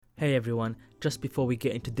Hey everyone, just before we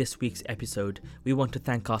get into this week's episode, we want to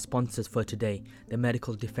thank our sponsors for today, the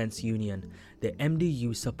Medical Defence Union. The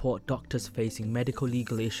MDU support doctors facing medical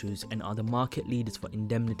legal issues and are the market leaders for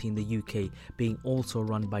indemnity in the UK, being also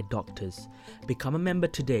run by doctors. Become a member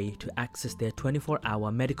today to access their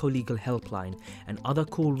 24-hour medical legal helpline and other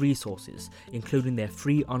cool resources, including their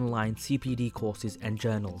free online CPD courses and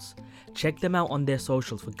journals. Check them out on their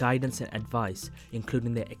socials for guidance and advice,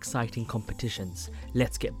 including their exciting competitions.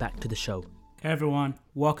 Let's get back to the show. Hey everyone,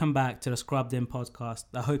 welcome back to the Scrubbed In podcast.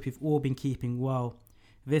 I hope you've all been keeping well.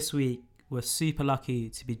 This week, we're super lucky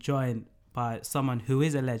to be joined by someone who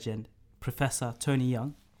is a legend, Professor Tony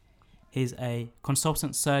Young. He's a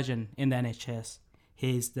consultant surgeon in the NHS.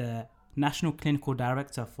 He's the National Clinical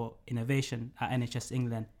Director for Innovation at NHS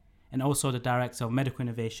England and also the Director of Medical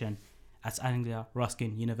Innovation at Anglia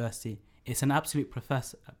Ruskin University. It's an absolute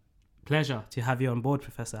pleasure to have you on board,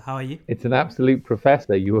 Professor. How are you? It's an absolute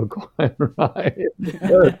professor. You were quite right in the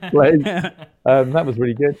first place. That was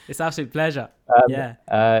really good. It's an absolute pleasure.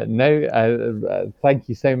 Thank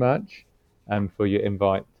you so much for your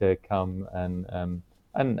invite to come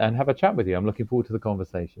and have a chat with you. I'm looking forward to the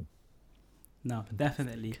conversation. No,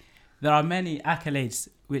 definitely. There are many accolades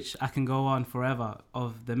which I can go on forever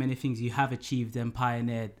of the many things you have achieved and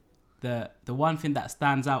pioneered. The one thing that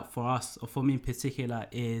stands out for us, or for me in particular,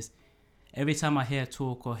 is every time I hear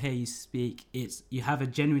talk or hear you speak, it's you have a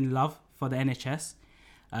genuine love for the NHS,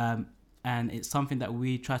 and it's something that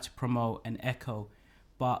we try to promote and echo.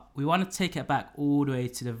 But we want to take it back all the way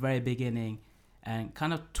to the very beginning and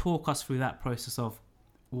kind of talk us through that process of,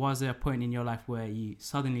 was there a point in your life where you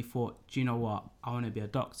suddenly thought, do you know what, I want to be a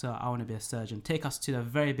doctor, I want to be a surgeon? Take us to the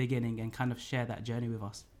very beginning and kind of share that journey with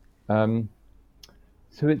us.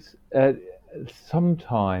 So it's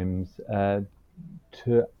sometimes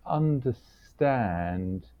to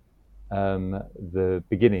understand the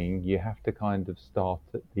beginning, you have to kind of start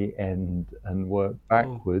at the end and work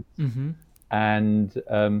backwards. Oh. Mm-hmm. And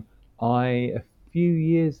a few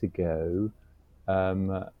years ago,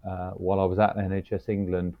 while I was at NHS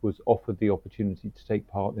England, was offered the opportunity to take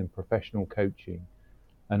part in professional coaching.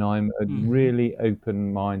 And I'm a really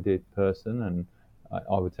open-minded person, and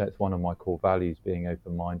I would say it's one of my core values, being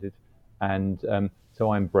open-minded. And so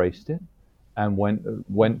I embraced it and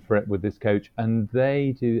went for it with this coach. And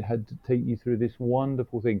they had to take you through this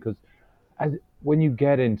wonderful thing, because when you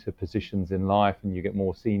get into positions in life and you get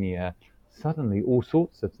more senior, suddenly all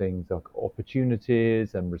sorts of things, like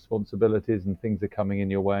opportunities and responsibilities and things are coming in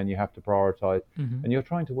your way, and you have to prioritize. And you're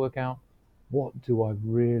trying to work out, what do I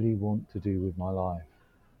really want to do with my life?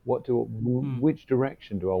 Which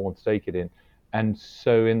direction do I want to take it in? And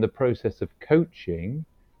so in the process of coaching,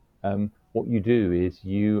 what you do is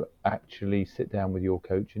you actually sit down with your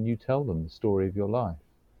coach and you tell them the story of your life.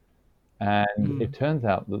 And it turns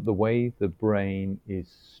out that the way the brain is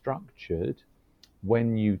structured,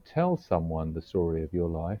 when you tell someone the story of your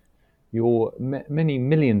life, many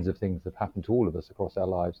millions of things have happened to all of us across our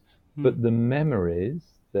lives, but the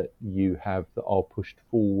memories that you have that are pushed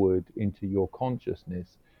forward into your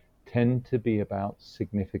consciousness tend to be about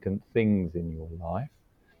significant things in your life.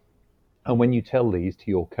 And when you tell these to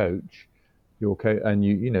your coach, and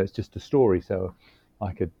you know, it's just a story. So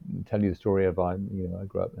I could tell you the story of I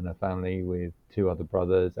grew up in a family with two other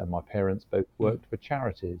brothers, and my parents both worked for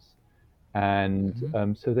charities.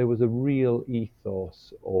 And so there was a real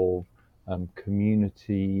ethos of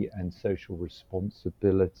community and social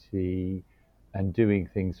responsibility and doing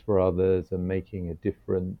things for others and making a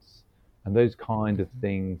difference. And those kind of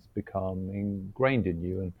things become ingrained in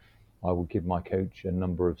you. And I would give my coach a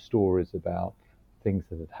number of stories about things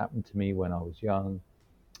that had happened to me when I was young.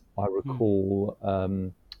 I recall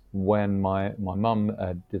when my mum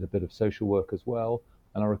did a bit of social work as well.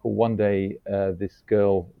 And I recall one day this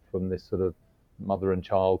girl from this sort of mother and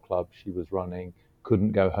child club she was running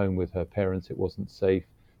couldn't go home with her parents. It wasn't safe.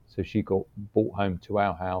 So she got brought home to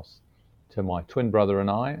our house, to my twin brother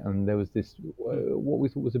and I. And there was this, what we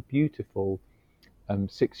thought was a beautiful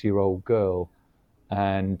 6-year-old girl.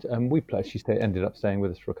 And she ended up staying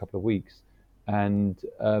with us for a couple of weeks. And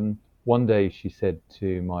one day she said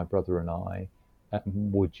to my brother and I,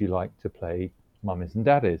 would you like to play mummies and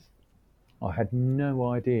daddies? I had no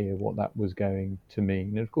idea what that was going to mean.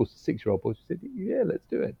 And of course, the 6-year-old boy said, yeah, let's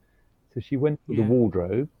do it. So she went to the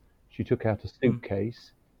wardrobe, she took out a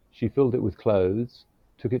suitcase, she filled it with clothes,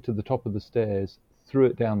 took it to the top of the stairs, threw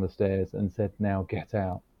it down the stairs and said, now get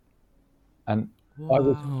out. And I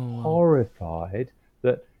was horrified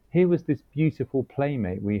that here was this beautiful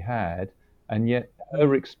playmate we had, and yet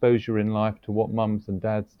her exposure in life to what mums and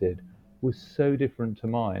dads did was so different to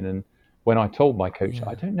mine. And when I told my coach,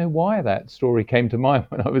 I Yeah. don't know why that story came to mind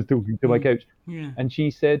when I was talking to my Mm. coach, Yeah. and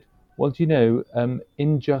she said, "Well, do you know,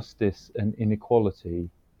 injustice and inequality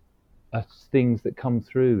are things that come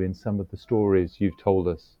through in some of the stories you've told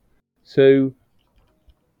us." So,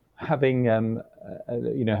 having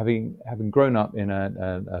having grown up in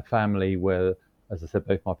a family where, as I said,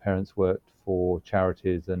 both my parents worked for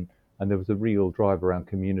charities, and there was a real drive around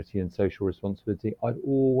community and social responsibility, I'd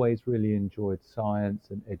always really enjoyed science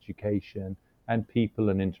and education and people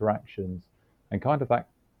and interactions, and kind of that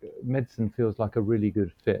medicine feels like a really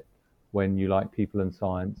good fit when you like people and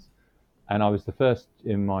science. And I was the first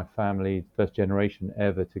in my family, first generation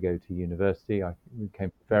ever to go to university. I came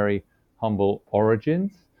from very humble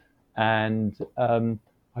origins, and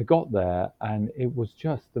I got there, and it was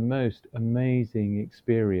just the most amazing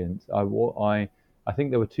experience. I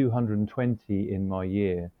think there were 220 in my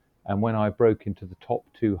year, and when I broke into the top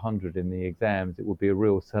 200 in the exams, it would be a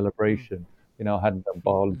real Mm. celebration. I hadn't done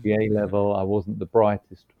biology A level. I wasn't the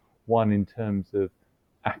brightest one in terms of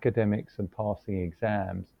academics and passing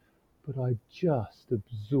exams, but I just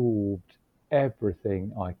absorbed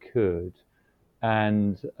everything I could.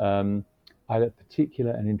 And I had a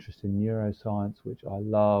particular an interest in neuroscience, which I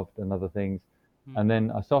loved, and other things. Mm. And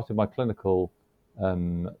then I started my clinical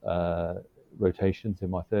rotations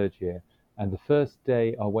in my third year. And the first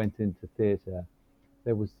day I went into theatre,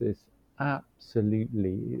 there was this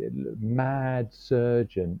absolutely mad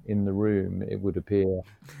surgeon in the room, it would appear.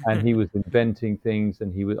 And he was inventing things,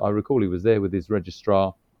 and I recall he was there with his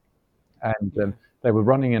registrar, and Yeah. they were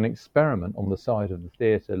running an experiment on the side of the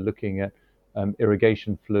theatre looking at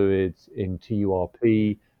irrigation fluids in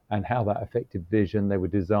TURP and how that affected vision. They were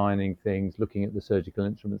designing things, looking at the surgical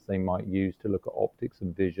instruments they might use to look at optics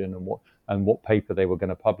and vision, and what paper they were going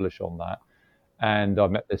to publish on that. And I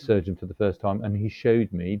met this Mm. surgeon for the first time, and he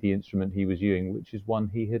showed me the instrument he was using, which is one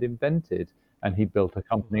he had invented, and he built a Oh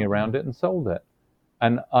company wow. around it and sold it.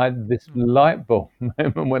 And this Oh wow. light bulb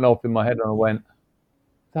moment went off in my head, and I Yeah. went,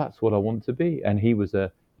 that's what I want to be. And he was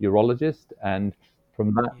a urologist. And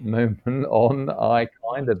from that Yeah. moment on, I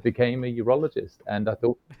kind Oh, of became a urologist. And I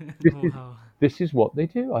thought, this oh is, wow. this is what they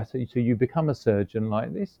do. I said, so you become a surgeon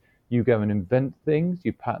like this. You go and invent things,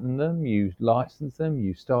 you patent them, you license them,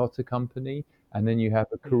 you start a company, and then you have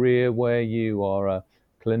a Mm. career where you are a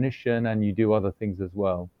clinician and you do other things as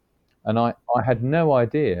well. And I had Mm. no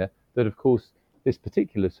idea that, of course, this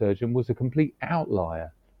particular surgeon was a complete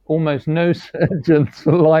outlier. Almost no Oh wow. surgeons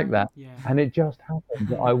were like that. Yeah. And it just happened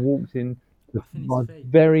that I walked in I think it's my fate.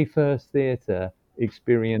 very first theatre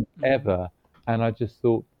experience Mm. ever. And I just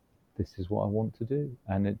thought, this is what I want to do.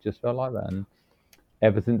 And it just felt like that. And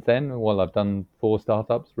ever since then, well, I've done 4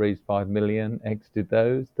 startups, raised 5 million, exited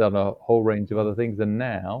those, done a whole range of Wow. other things, and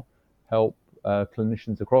now help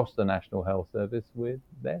clinicians across the National Health Service with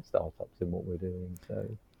their startups in what we're doing.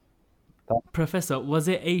 So that, Professor, was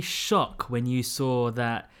it a shock when you saw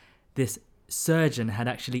that this surgeon had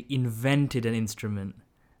actually invented an instrument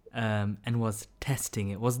and was testing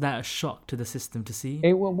it? Was that a shock to the system to see?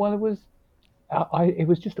 it was. It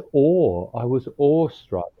was just awe. I was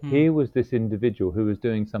awestruck. Mm. Here was this individual who was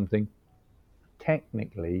doing something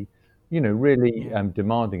technically, really Yeah.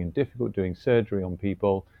 demanding and difficult, doing surgery on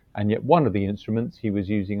people, and yet one of the instruments he was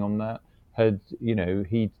using on that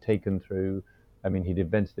he'd taken through. I mean, he'd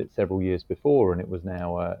invented it several years before, and it was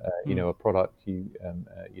now Mm. a product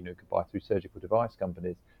could buy through surgical device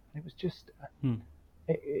companies. And it was just, Mm.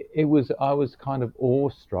 it was. I was kind of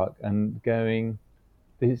awestruck and going,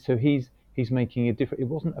 so he's making a difference. It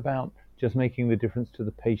wasn't about just making the difference to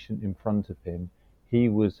the patient in front of him. He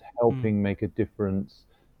was Mm. helping make a difference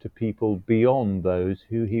to people beyond those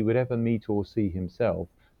who he would ever meet or see himself,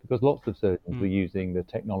 because lots of surgeons were Mm. using the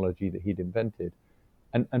technology that he'd invented.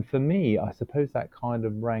 And for me, I suppose that kind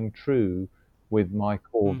of rang true with my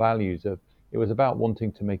core Mm. values of, it was about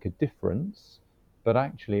wanting to make a difference, but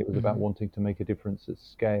actually it was about Mm. wanting to make a difference at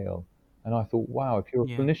scale. And I thought, wow, if you're a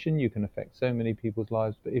Yeah. clinician, you can affect so many people's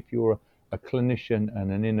lives. But if you're a clinician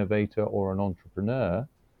and an innovator or an entrepreneur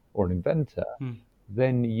or an inventor, Mm.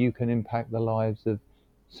 then you can impact the lives of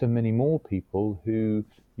so many more people who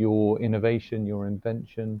your innovation, your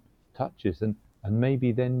invention touches. And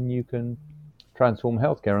maybe then you can transform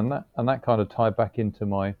healthcare. And that kind of tied back into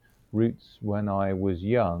my roots when I was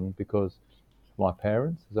young, because my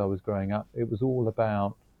parents, as I was growing up, it was all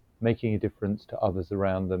about making a difference to others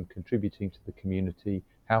around them, contributing to the community.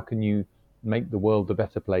 How can you make the world a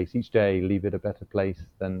better place each day, leave it a better place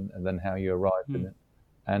than how you arrived in Mm. it?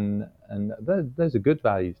 And those are good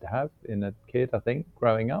values to have in a kid, I think,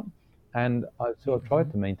 growing up. And I've tried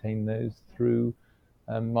Mm. to maintain those through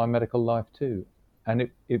my medical life too. And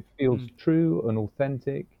it feels Mm. true and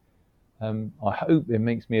authentic. I hope it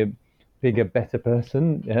makes me a bigger, better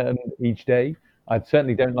person each day. I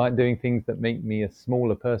certainly don't like doing things that make me a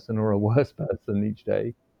smaller person or a worse person each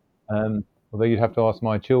day. Um, Although you'd have to ask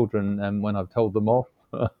my children when I've told them off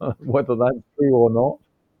whether that's true or not.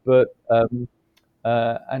 But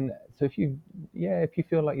and so if you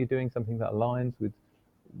feel like you're doing something that aligns with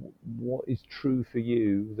what is true for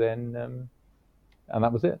you, then and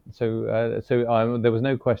that was it. So there was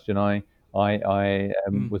no question. I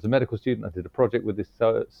Mm. was a medical student. I did a project with this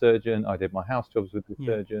surgeon. I did my house jobs with this Yeah.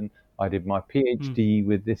 surgeon. I did my Mm. PhD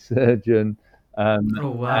with this surgeon,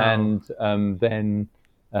 Oh wow. and then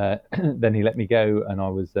then he let me go, and I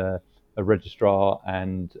was a registrar,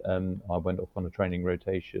 and I went off on a training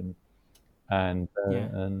rotation, and Yeah.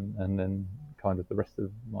 and then kind of the rest of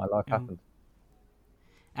my life And happened.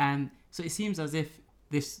 and so it seems as if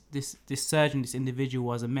this surgeon, this individual,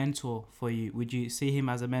 was a mentor for you. Would you see him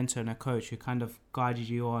as a mentor and a coach who kind of guided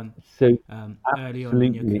you on So early on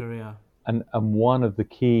in your absolutely. career? And one of the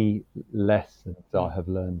key lessons I Mm. have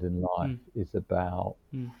learned in life Mm. is about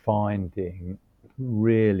Mm. finding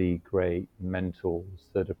really great mentors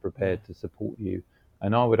that are Yeah. prepared to support you.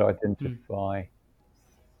 And I would Mm. identify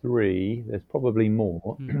three, there's probably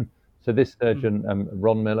more. Mm. So this Mm. surgeon,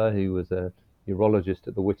 Ron Miller, who was a urologist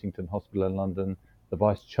at the Whittington Hospital in London, the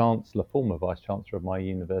vice chancellor, former vice chancellor of my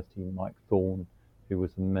university, Mike Thorne, who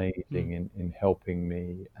was Mm. amazing in helping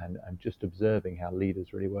me and just observing how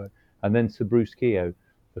leaders really work. And then Sir Bruce Keogh,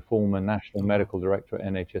 the former national Oh wow. medical director at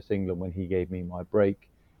NHS England, when he gave me my break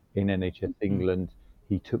in NHS Mm. England,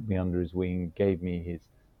 he took me under his wing, gave me his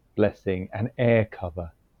blessing and air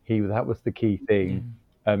cover. That was the key Yeah. thing.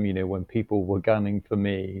 When people were gunning for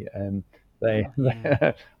me, they,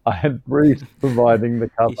 Yeah. I had Bruce providing the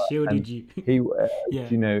He cover, and shielded you. he, Yeah.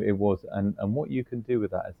 it was, and what you can do with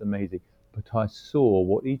that is amazing. But I saw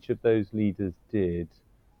what each of those leaders did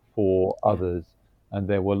for Yeah. others, and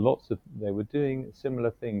they were doing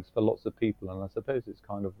similar things for lots of people, and I suppose it's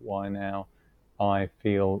kind of why now I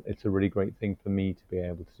feel it's a really great thing for me to be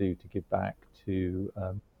able to do to give back to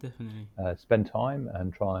Definitely. spend time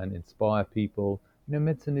and try and inspire people.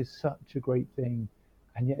 Medicine is such a great thing,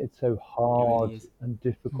 and yet it's so It hard really is. and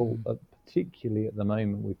difficult, Mm. particularly at the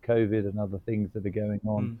moment with COVID and other things that are going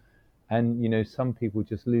on. Mm. And some people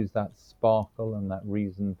just lose that sparkle and that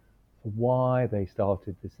reason for why they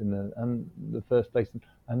started this in the first place,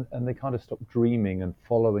 and they kind of stop dreaming and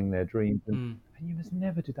following their dreams. Mm. And you must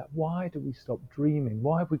never do that. Why do we stop dreaming?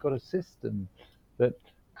 Why have we got a system that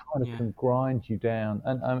kind of Yeah. can grind you down?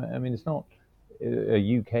 And I mean, it's not a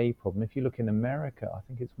UK problem. If you look in America, I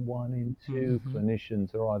think it's 1 in 2 Mm-hmm.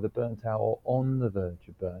 clinicians are either burnt out or on the verge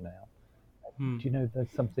of burnout. Mm. Do you know there's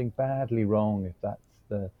something badly wrong if that's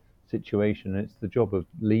the situation? And it's the job of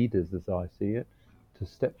leaders, as I see it, to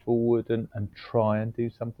step forward and try and do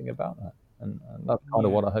something about that. And that's kind of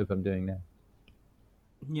Yeah. what I hope I'm doing now.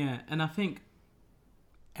 Yeah. And I think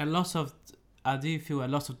a lot of I do feel a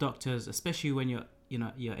lot of doctors, especially when you're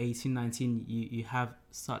 18, 19, you have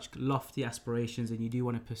such lofty aspirations and you do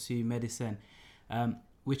want to pursue medicine,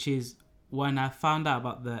 which is when I found out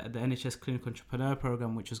about the NHS Clinical Entrepreneur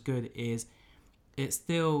Program, which was good, is it's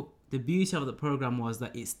still the beauty of the program was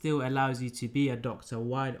that it still allows you to be a doctor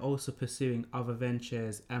while also pursuing other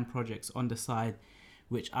ventures and projects on the side,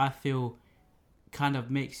 which I feel kind of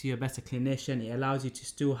makes you a better clinician. It allows you to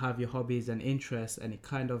still have your hobbies and interests, and it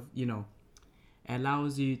kind of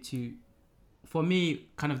allows you to, for me,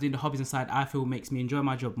 kind of doing the hobbies inside, I feel makes me enjoy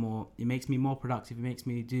my job more. It makes me more productive. It makes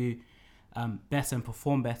me do better and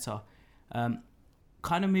perform better.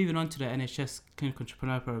 Kind of moving on to the NHS Clinical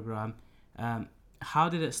Entrepreneur Program, how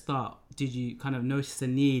did it start? Did you kind of notice a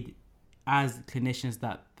need as clinicians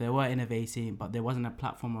that they were innovating, but there wasn't a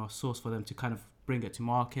platform or a source for them to kind of bring it to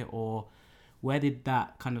market, or where did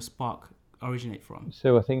that kind of spark originate from?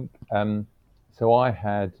 So I think I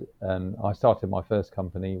started my first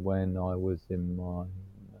company when I was in my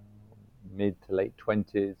mid to late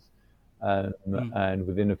 20s, Mm. and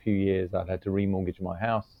within a few years I'd had to remortgage my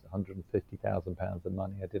house. £150,000 of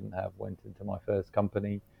money I didn't have went into my first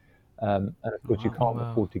company, and of course you Oh can't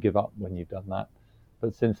wow. afford to give up when you've done that.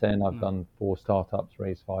 But since then I've No. done 4 startups,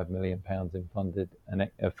 raised £5 million in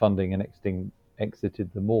funding, and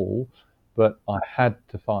exited them all. But I had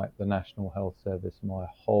to fight the National Health Service my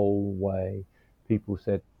whole way. People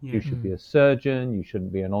said, Yeah. you should be a surgeon, you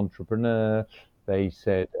shouldn't be an entrepreneur. They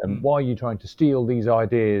said, Mm. why are you trying to steal these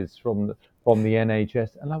ideas from the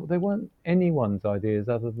NHS? And they weren't anyone's ideas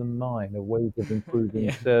other than mine, of ways of improving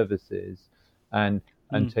Yeah. services and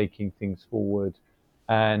Mm. taking things forward.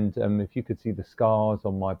 And if you could see the scars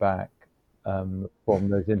on my back from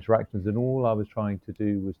those interactions, and all I was trying to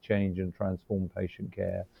do was change and transform patient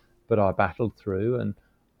care. but I battled through, and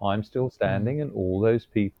I'm still standing, and all those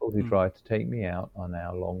people who tried to take me out are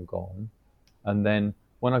now long gone. And then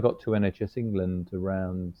when I got to NHS England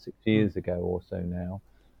around 6 years ago or so now,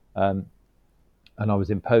 um, and I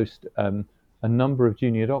was in post, a number of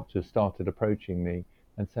junior doctors started approaching me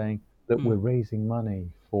and saying that we're raising money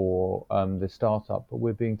for the startup, but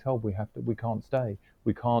we're being told we can't stay.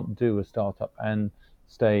 We can't do a startup and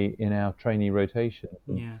stay in our trainee rotation.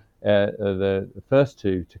 Yeah. The first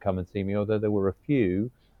two to come and see me, although there were a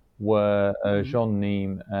few, were Jean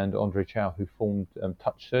Neem and Andre Chow, who formed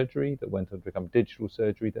Touch Surgery, that went on to become Digital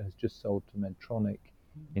Surgery, that has just sold to Medtronic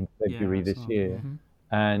in February this year.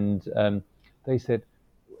 And they said,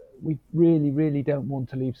 we really, really don't want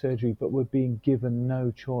to leave surgery, but we're being given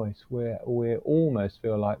no choice. We almost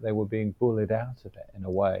feel like they were being bullied out of it in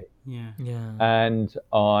a way. Yeah. And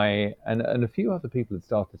a few other people had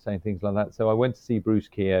started saying things like that. So I went to see Bruce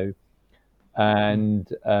Keogh and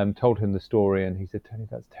told him the story, and he said, Tony,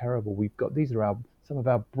 that's terrible. These are some of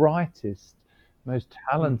our brightest, most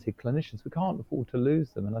talented clinicians. We can't afford to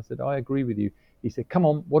lose them. And I said, I agree with you. He said, come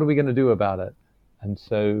on, what are we going to do about it? And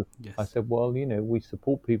so I said, well, we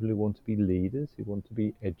support people who want to be leaders, who want to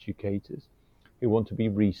be educators, who want to be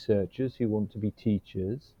researchers, who want to be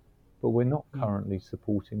teachers, but we're not currently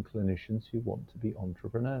supporting clinicians who want to be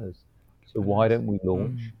entrepreneurs. So why don't we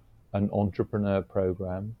launch an entrepreneur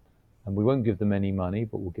program? And we won't give them any money,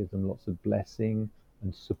 but we'll give them lots of blessing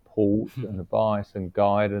and support and advice and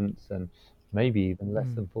guidance and maybe even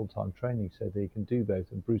less than full-time training so they can do both.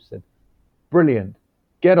 And Bruce said, brilliant.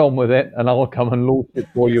 Get on with it, and I'll come and launch it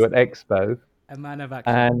for you at Expo. A man of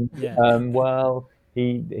action. And well,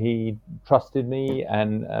 he trusted me,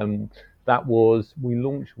 and we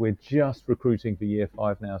launched. We're just recruiting for year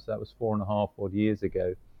 5 now, so that was 4.5 odd years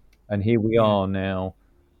ago, and here we are now,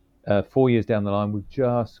 4 years down the line. We've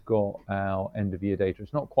just got our end of year data.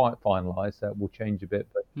 It's not quite finalised, so it will change a bit,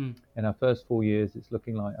 but in our first 4 years, it's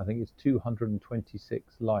looking like, I think it's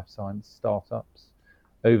 226 life science startups.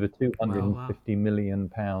 Over 250 million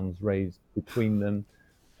pounds raised between them,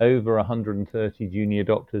 over 130 junior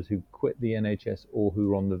doctors who quit the NHS or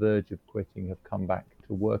who are on the verge of quitting have come back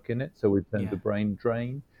to work in it. So we've turned a brain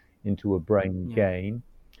drain into a brain gain,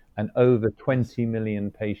 and over 20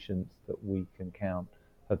 million patients that we can count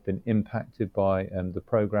have been impacted by the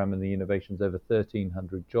program and the innovations, over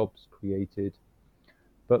 1,300 jobs created.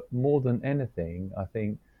 But more than anything, I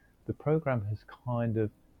think the program has kind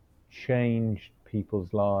of changed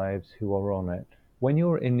people's lives who are on it. When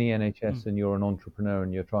you're in the NHS and you're an entrepreneur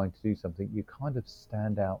and you're trying to do something, you kind of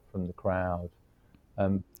stand out from the crowd.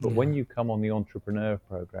 But when you come on the entrepreneur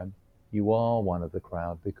program, you are one of the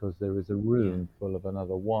crowd, because there is a room full of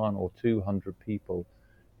another 100 or 200 people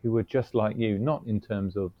who are just like you, not in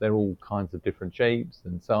terms of they're all kinds of different shapes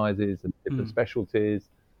and sizes and different specialties,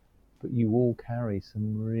 but you all carry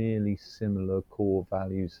some really similar core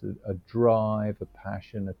values, a drive, a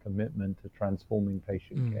passion, a commitment to transforming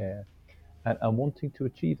patient care and wanting to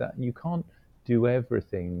achieve that. And you can't do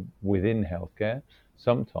everything within healthcare.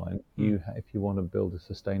 Sometimes if you want to build a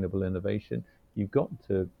sustainable innovation, you've got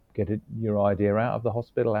to get your idea out of the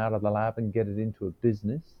hospital, out of the lab, and get it into a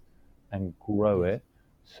business and grow it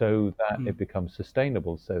so that it becomes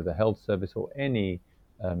sustainable. So the health service or any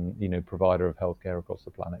provider of healthcare across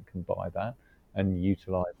the planet can buy that and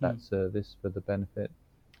utilize that service for the benefit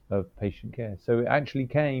of patient care. So it actually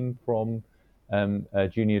came from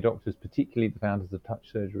junior doctors, particularly the founders of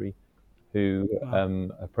Touch Surgery, who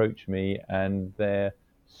approached me, and they're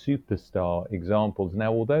superstar examples.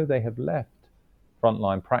 Now, although they have left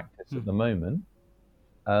frontline practice at the moment,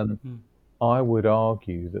 I would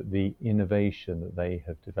argue that the innovation that they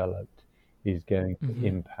have developed is going to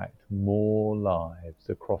impact more lives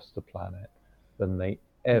across the planet than they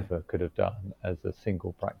ever could have done as a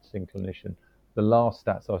single practicing clinician. The last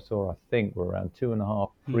stats I saw, I think, were around 2.5,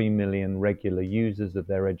 3 million regular users of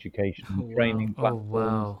their education and training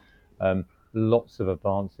platforms. Lots of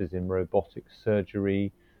advances in robotic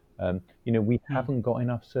surgery. We haven't got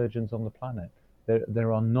enough surgeons on the planet.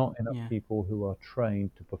 There are not enough people who are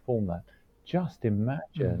trained to perform that. Just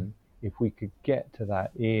imagine if we could get to that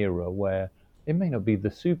era where it may not be the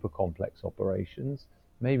super complex operations,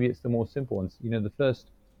 maybe it's the more simple ones. The first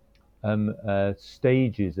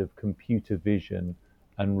stages of computer vision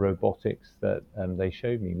and robotics that they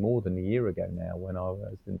showed me more than a year ago now when I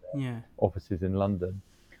was in their offices in London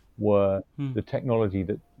were the technology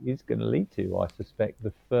that is going to lead to, I suspect,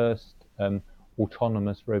 the first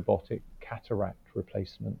autonomous robotic cataract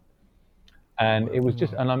replacement. And it was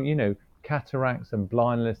just, and cataracts and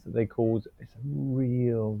blindness that they cause, it's a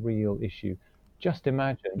real issue. Just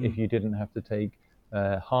imagine if you didn't have to take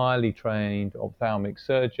highly trained ophthalmic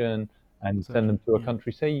surgeon and send them to a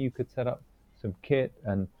country. Say you could set up some kit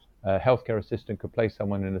and a healthcare assistant could place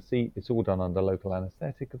someone in a seat. It's all done under local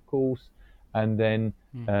anesthetic, of course, and then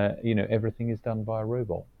everything is done by a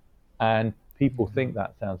robot. And people think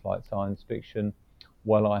that sounds like science fiction.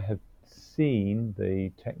 Well, I have seen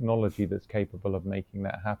the technology that's capable of making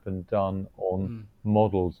that happen done on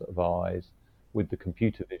models of eyes with the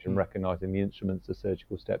computer vision recognizing the instruments, the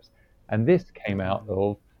surgical steps. And this came out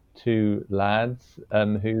of two lads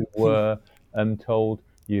who were told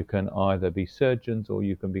you can either be surgeons or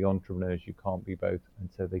you can be entrepreneurs, you can't be both. And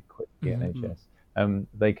so they quit the NHS.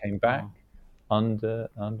 They came back under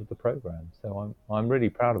the program. So I'm really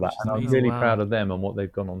proud of that. And I'm really proud of them and what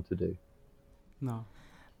they've gone on to do. No.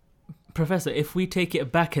 Professor, if we take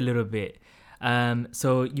it back a little bit,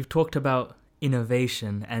 so you've talked about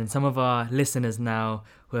innovation, and some of our listeners now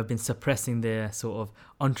who have been suppressing their sort of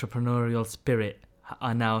entrepreneurial spirit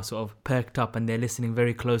are now sort of perked up and they're listening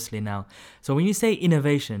very closely now. So when you say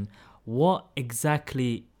innovation, what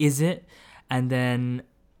exactly is it? And then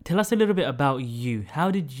tell us a little bit about you. How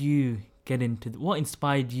did you get into what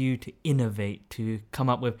inspired you to innovate, to come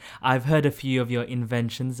up with? I've heard a few of your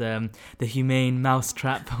inventions, the humane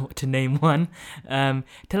mousetrap to name one.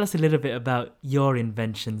 Tell us a little bit about your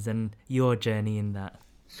inventions and your journey in that.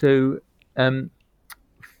 So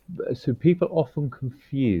people often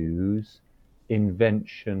confuse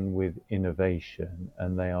invention with innovation,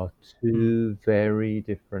 and they are two very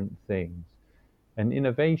different things. And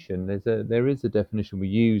innovation, there is a definition we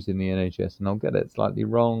use in the NHS, and I'll get it slightly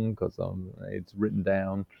wrong because it's written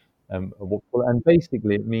down. And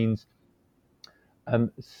basically it means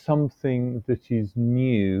something that is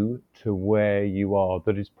new to where you are,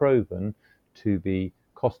 that is proven to be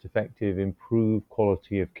cost effective, improve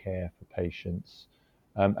quality of care for patients.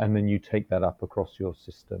 And then you take that up across your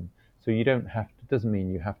system. So you don't have to, doesn't mean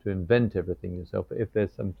you have to invent everything yourself, but if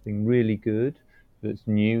there's something really good that's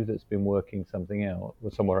new, that's been working something out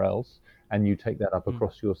or somewhere else, and you take that up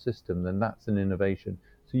across your system, then that's an innovation.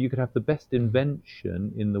 So you could have the best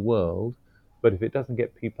invention in the world, but if it doesn't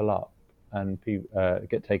get people up and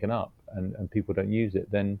get taken up and people don't use it,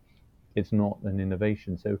 then it's not an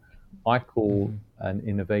innovation. So I call an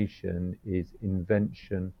innovation is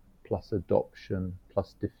invention plus adoption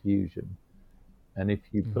plus diffusion. And if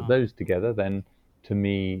you put those together, then to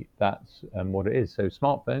me, that's what it is. So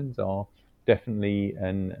smartphones are definitely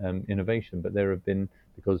an innovation, but there have been,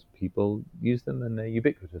 because people use them and they're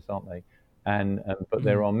ubiquitous, aren't they? And but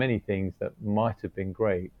there are many things that might have been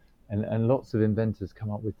great, and lots of inventors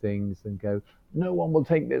come up with things and go, no one will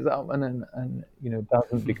take this up, and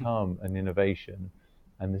doesn't become an innovation.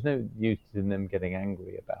 And there's no use in them getting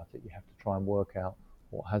angry about it. You have to try and work out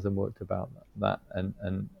what hasn't worked about that and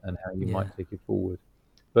how you might take it forward.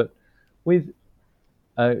 But with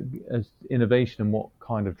as innovation and what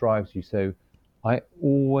kind of drives you, so I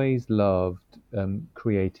always loved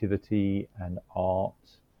creativity and art,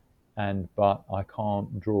 but I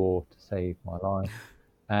can't draw to save my life.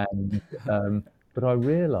 And but I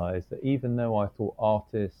realized that even though I thought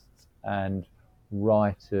artists and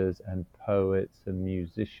writers and poets and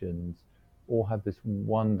musicians all had this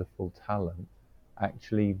wonderful talent,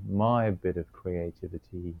 actually my bit of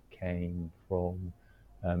creativity came from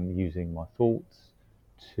using my thoughts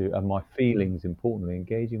and my feelings. Importantly,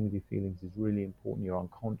 engaging with your feelings is really important, your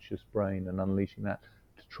unconscious brain, and unleashing that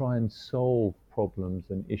to try and solve problems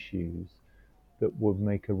and issues that would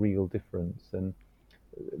make a real difference. And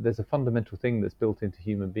there's a fundamental thing that's built into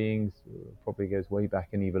human beings, probably goes way back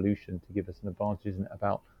in evolution to give us an advantage, isn't it,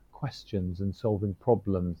 about questions and solving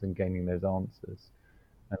problems and gaining those answers.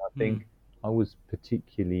 And I think I was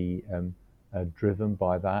particularly driven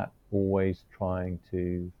by that, always trying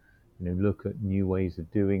to look at new ways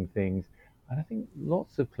of doing things. And I think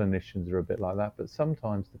lots of clinicians are a bit like that, but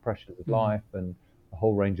sometimes the pressures of life and a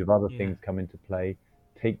whole range of other things come into play,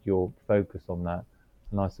 take your focus on that.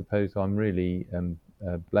 And I suppose I'm really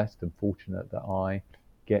blessed and fortunate that I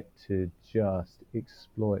get to just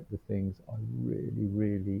exploit the things I really,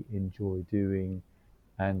 really enjoy doing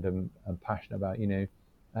and am passionate about.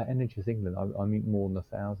 At NHS England, I meet more than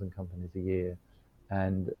 1,000 companies a year,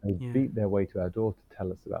 and they beat their way to our door to tell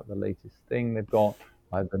us about the latest thing they've got.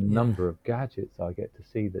 I have a number of gadgets I get to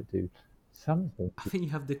see that do something. I think you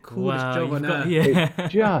have the coolest job on earth.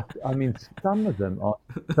 It's just, I mean, some of them are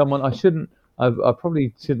someone I shouldn't. I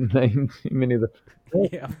probably shouldn't name many of them.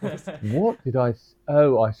 What did I?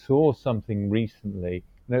 Oh, I saw something recently.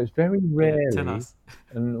 No, it's very rarely, tell us.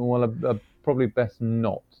 and well, probably best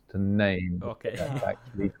not to name. Okay.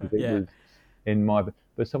 Actually, because it was in my,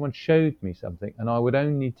 but someone showed me something, and I would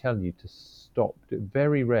only tell you to stop.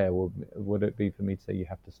 Very rare would it be for me to say you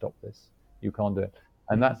have to stop this. You can't do it,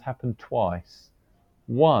 and that's happened twice.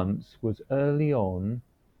 Once was early on,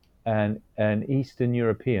 and an Eastern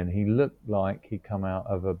European. He looked like he'd come out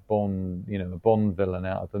of a Bond, a Bond villain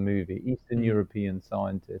out of a movie. Eastern European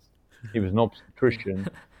scientist. He was an obstetrician.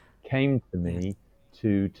 Came to me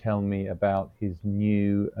to tell me about his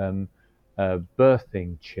new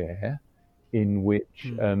birthing chair, in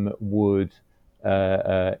which would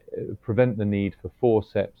prevent the need for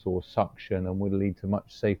forceps or suction and would lead to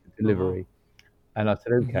much safer delivery. And I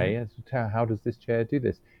said, okay. I said, how does this chair do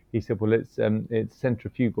this? He said, well, it's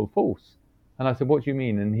centrifugal force. And I said, what do you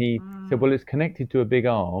mean? And he said, well, it's connected to a big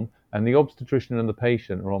arm, and the obstetrician and the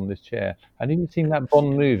patient are on this chair. And have you seen that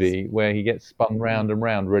Bond movie where he gets spun round and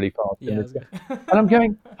round really fast? In this and I'm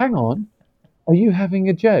going, hang on, are you having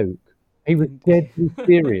a joke? He was deadly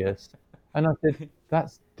serious. And I said,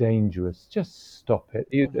 that's dangerous. Just stop it.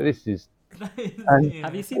 This is...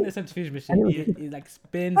 Have you seen the centrifuge machine? It like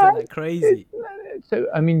spins and like crazy. So,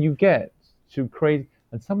 I mean, you get to crazy.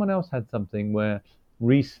 And someone else had something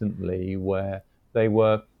recently where they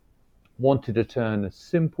wanted to turn a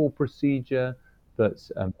simple procedure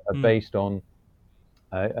that's based on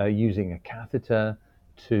using a catheter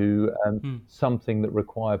to something that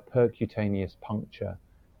required percutaneous puncture.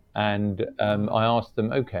 And I asked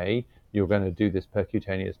them, okay, you're going to do this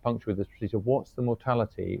percutaneous puncture with this procedure. What's the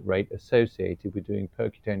mortality rate associated with doing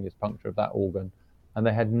percutaneous puncture of that organ? And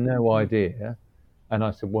they had no idea. And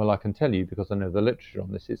I said, well, I can tell you because I know the literature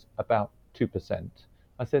on this. It's about 2%.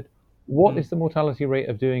 I said, what is the mortality rate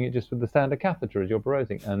of doing it just with the standard catheter as you're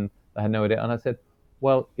barosing? And they had no idea. And I said,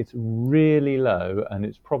 well, it's really low, and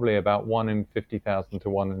it's probably about 1 in 50,000 to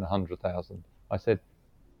 1 in 100,000. I said,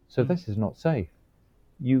 so this is not safe.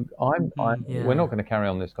 We're not going to carry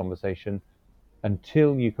on this conversation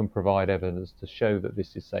until you can provide evidence to show that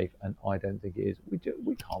this is safe, and I don't think it is.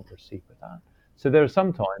 We can't proceed with that. So there are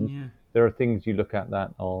sometimes there are things you look at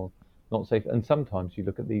that are not safe, and sometimes you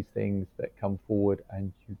look at these things that come forward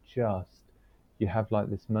and you have like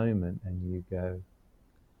this moment and you go,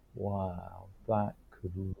 wow, that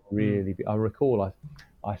could really be. I recall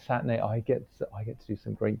I sat there. I get to do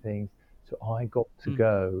some great things. So I got to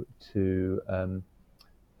go to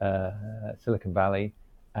Silicon Valley,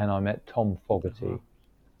 and I met Tom Fogarty.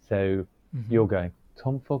 So you're going,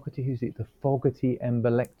 Tom Fogarty, who's it? The Fogarty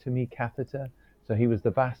embolectomy catheter. So he was the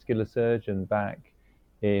vascular surgeon back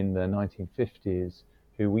in the 1950s,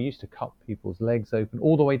 who we used to cut people's legs open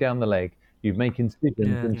all the way down the leg. You'd make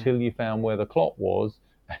incisions until you found where the clot was,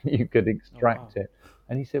 and you could extract it.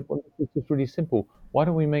 And he said, well, it's just really simple. Why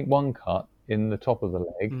don't we make one cut in the top of the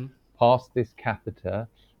leg, pass this catheter,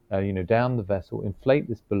 down the vessel, inflate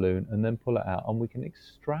this balloon, and then pull it out, and we can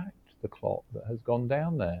extract the clot that has gone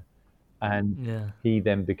down there. And he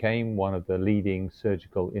then became one of the leading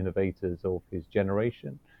surgical innovators of his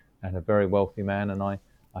generation, and a very wealthy man. And I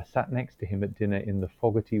sat next to him at dinner in the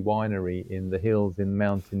Fogarty Winery in the hills in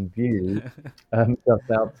Mountain View,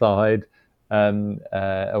 just outside,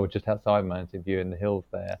 or just outside Mountain View in the hills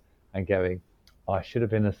there, and going, I should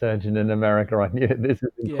have been a surgeon in America. I knew it. This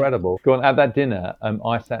is incredible. Go on, at that dinner,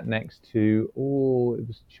 I sat next to, it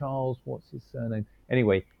was Charles, what's his surname?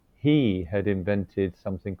 Anyway, he had invented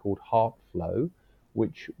something called HeartFlow,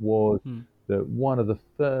 which was one of the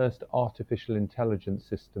first artificial intelligence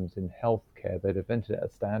systems in healthcare. They'd invented it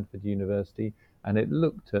at Stanford University, and it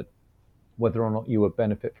looked at whether or not you would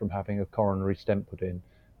benefit from having a coronary stent put in.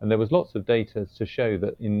 And there was lots of data to show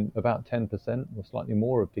that in about 10% or slightly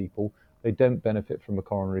more of people, they don't benefit from a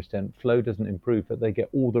coronary stent. Flow doesn't improve, but they get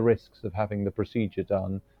all the risks of having the procedure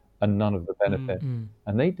done and none of the benefit.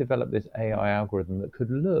 And they developed this AI algorithm that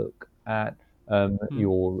could look at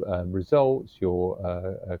your results,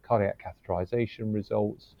 your cardiac catheterization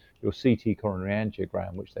results, your CT coronary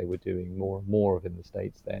angiogram, which they were doing more and more of in the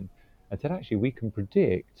States then, and said, actually, we can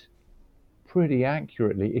predict pretty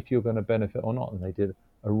accurately if you're going to benefit or not. And they did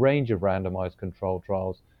a range of randomized controlled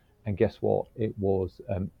trials. And guess what? It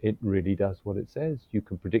it really does what it says. You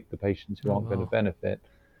can predict the patients who aren't going to benefit.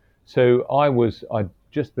 So I'd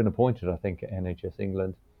just been appointed, I think, at NHS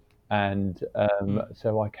England. And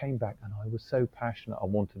so I came back and I was so passionate. I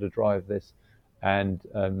wanted to drive this. And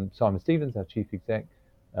Simon Stevens, our chief exec,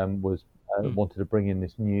 wanted to bring in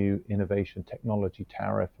this new innovation technology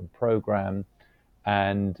tariff and program.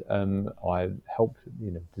 And I helped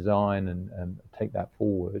design and take that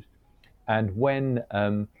forward. And when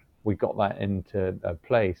we got that into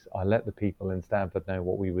place, I let the people in Stanford know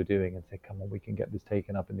what we were doing and said, come on, we can get this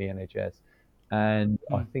taken up in the NHS. And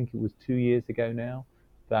I think it was 2 years ago now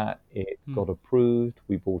that it got approved.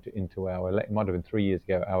 We brought it into it might have been 3 years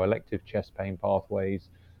ago, our elective chest pain pathways.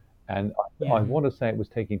 And I want to say it was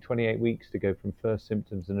taking 28 weeks to go from first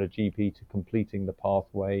symptoms in a GP to completing the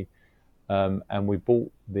pathway. And we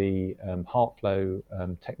bought the HeartFlow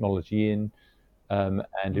technology in,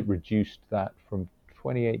 and it reduced that from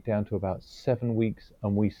 28 down to about 7 weeks,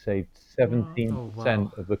 and we saved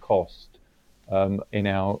 17% of the cost in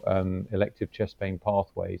our elective chest pain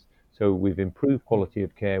pathways. So we've improved quality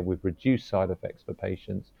of care, we've reduced side effects for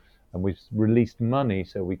patients, and we've released money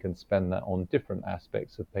so we can spend that on different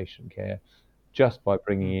aspects of patient care just by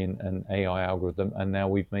bringing in an AI algorithm. And now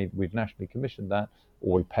we've nationally commissioned that,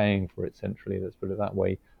 or we're paying for it centrally, let's put it that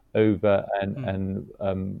way, over, and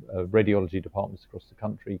radiology departments across the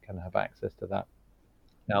country can have access to that.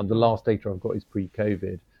 Now, the last data I've got is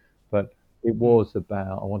pre-COVID, but it was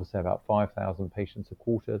about 5,000 patients a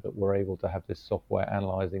quarter that were able to have this software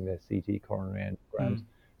analyzing their CT coronary angiograms.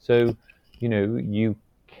 So, you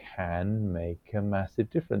can make a massive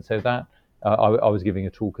difference. So that I was giving a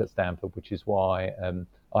talk at Stanford, which is why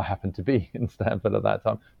I happened to be in Stanford at that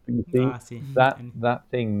time. But you see, that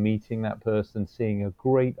thing, meeting that person, seeing a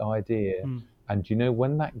great idea, and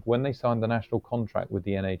when they signed the national contract with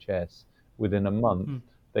the NHS, within a month,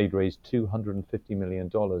 they'd raised $250 million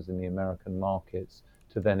in the American markets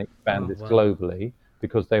to then expand this globally,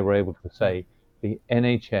 because they were able to say the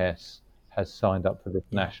NHS has signed up for this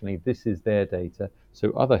nationally. This is their data.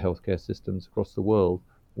 So other healthcare systems across the world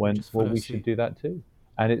went, well, we should do that too.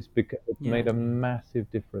 And it's made a massive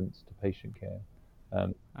difference to patient care.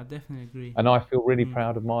 I definitely agree. And I feel really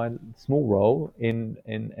proud of my small role in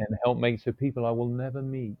help make so people I will never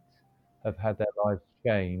meet have had their lives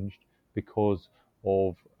changed because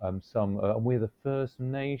of we're the first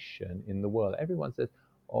nation in the world. Everyone says,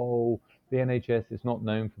 oh, the NHS is not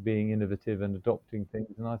known for being innovative and adopting things.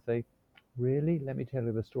 And I say, really? Let me tell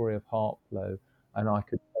you the story of HeartFlow. And I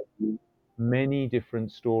could tell you many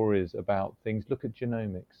different stories about things. Look at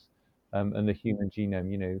genomics and the human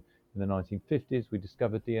genome. In the 1950s, we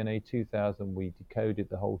discovered DNA. 2000, we decoded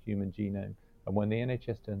the whole human genome. And when the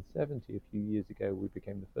NHS turned 70 a few years ago, we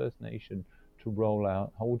became the first nation to roll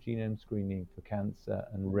out whole genome screening for cancer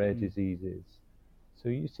and rare diseases. So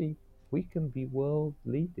you see, we can be world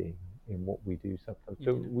leading in what we do sometimes.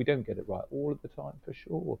 So we don't get it right all of the time, for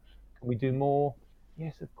sure. Can we do more?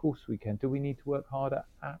 Yes, of course we can. Do we need to work harder?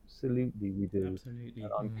 Absolutely we do. Absolutely.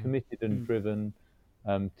 And I'm committed and driven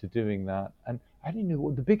to doing that. And I don't know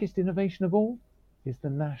what the biggest innovation of all is: the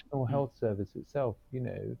National Health Service itself. When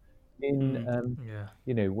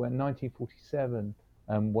 1947,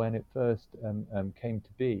 when it first came to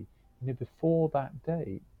be, before that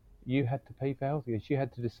date, you had to pay for healthcare. You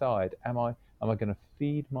had to decide: am I going to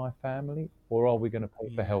feed my family, or are we going to pay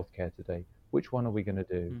for healthcare today? Which one are we going to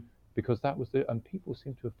do? Because that was and people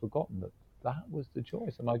seem to have forgotten that was the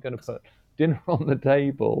choice. Am I going to put dinner on the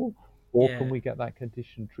table, or can we get that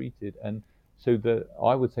condition treated? And so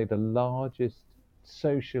I would say the largest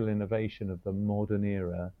social innovation of the modern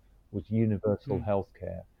era was universal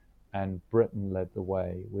healthcare, and Britain led the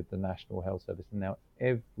way with the National Health Service. And now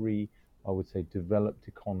every, I would say, developed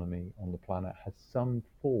economy on the planet has some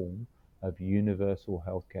form of universal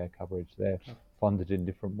healthcare coverage. They're funded in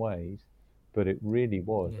different ways, but it really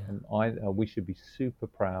was. And we should be super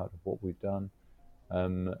proud of what we've done.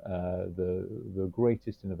 The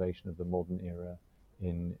greatest innovation of the modern era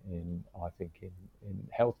in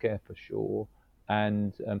healthcare, for sure.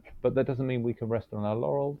 And but that doesn't mean we can rest on our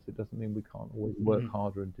laurels. It doesn't mean we can't always work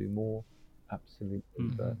harder and do more. Absolutely.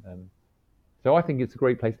 But, so I think it's a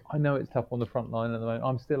great place. I know it's tough on the front line at the moment.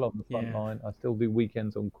 I'm still on the front line. I still do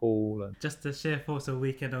weekends on call. And just to share thoughts of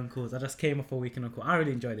weekend on calls. I just came off a weekend on call. I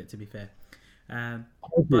really enjoyed it, to be fair.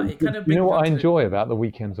 But it kind of what I enjoy about the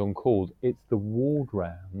weekends on calls? It's the ward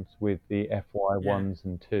rounds with the FY1s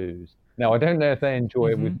and 2s. Now, I don't know if they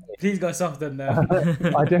enjoy it with me. Please go soft on them.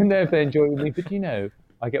 I don't know if they enjoy it with me, but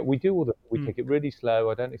we take it really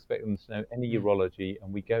slow. I don't expect them to know any urology,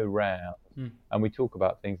 and we go round and we talk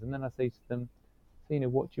about things. And then I say to them, so,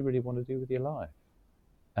 what do you really want to do with your life?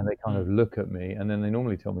 And they kind of look at me, and then they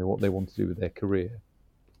normally tell me what they want to do with their career.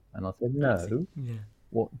 And I said, no.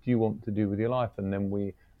 What do you want to do with your life? And then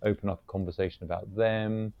we open up a conversation about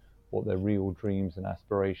them, what their real dreams and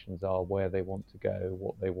aspirations are, where they want to go,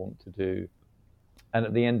 what they want to do. And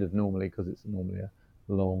at the end of because it's normally a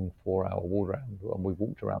long 4-hour ward round, and we've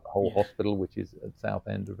walked around the whole hospital, which is at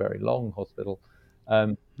Southend, a very long hospital.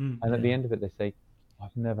 And at the end of it, they say,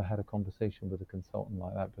 I've never had a conversation with a consultant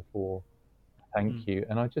like that before. Thank you.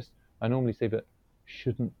 And I normally say, but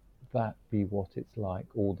shouldn't that be what it's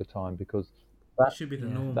like all the time? Because that should be the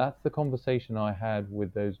norm. That's the conversation I had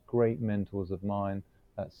with those great mentors of mine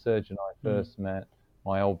that surgeon I first met,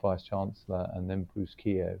 my old vice chancellor, and then Bruce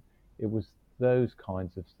Keogh. It was those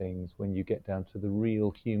kinds of things when you get down to the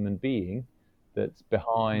real human being that's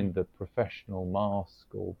behind the professional mask,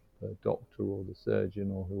 or the doctor or the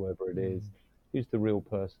surgeon or whoever it is. Who's the real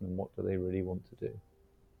person and what do they really want to do?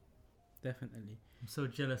 Definitely. I'm so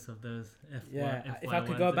jealous of those If I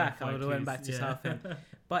could go back, I would have went back to Southend.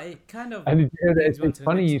 But it kind of... And it's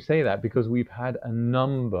funny you say that, because we've had a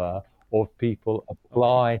number of people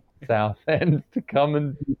apply Southend to come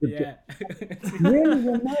and yeah.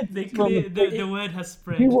 really, the word has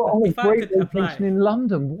spread. You were on a If I great could apply- vacation in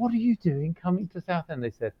London. What are you doing coming to Southend?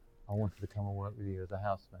 They said, I wanted to come and work with you as a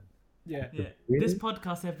houseman. Yeah. Really? This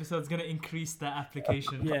podcast episode is going to increase that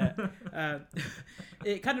application.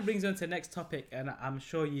 It kind of brings on to the next topic, and I'm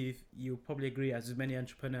sure you'll probably agree, as with many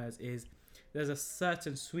entrepreneurs, is there's a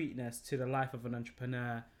certain sweetness to the life of an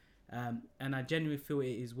entrepreneur, and I genuinely feel it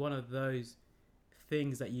is one of those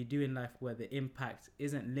things that you do in life where the impact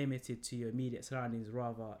isn't limited to your immediate surroundings.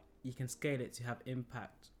 Rather, you can scale it to have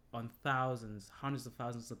impact on thousands, hundreds of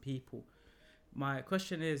thousands of people. My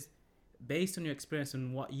question is, based on your experience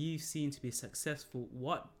and what you've seen to be successful,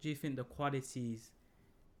 what do you think the qualities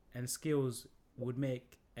and skills would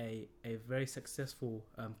make a very successful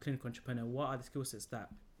clinical entrepreneur? What are the skill sets that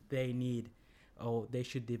they need or they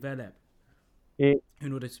should develop in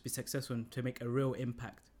order to be successful and to make a real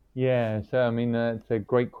impact? Yeah, so I mean, it's a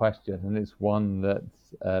great question, and it's one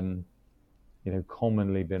that's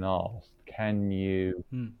commonly been asked.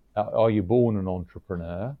 Are you born an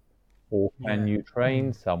entrepreneur, or can you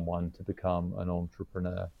train someone to become an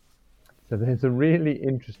entrepreneur? So there's a really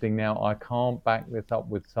interesting, now I can't back this up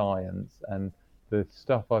with science, and the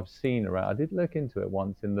stuff I've seen around, I did look into it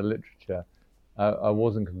once in the literature. I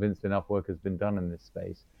wasn't convinced enough work has been done in this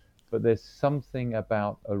space, but there's something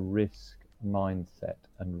about a risk mindset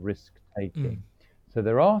and risk taking. So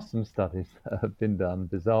there are some studies that have been done,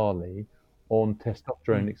 bizarrely, on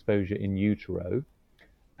testosterone exposure in utero.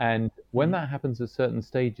 And when that happens at certain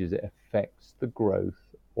stages, it affects the growth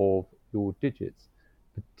of your digits,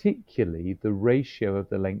 particularly the ratio of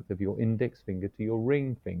the length of your index finger to your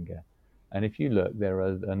ring finger. And if you look, there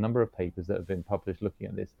are a number of papers that have been published looking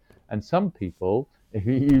at this. And some people, if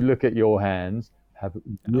you look at your hands, have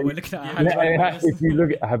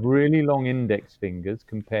really long index fingers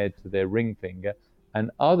compared to their ring finger,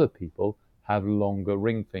 and other people have longer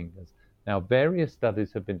ring fingers. Now, various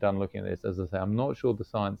studies have been done looking at this. As I say, I'm not sure the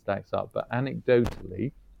science stacks up, but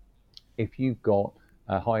anecdotally, if you've got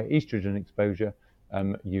a higher estrogen exposure,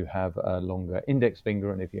 you have a longer index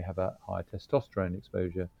finger, and if you have a higher testosterone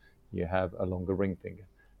exposure, you have a longer ring finger.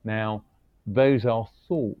 Now, those are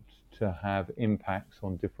thought to have impacts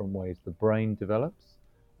on different ways the brain develops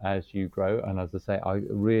as you grow. And as I say,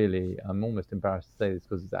 I'm almost embarrassed to say this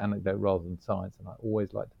because it's anecdote rather than science, and I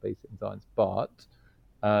always like to base it in science. But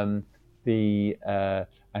and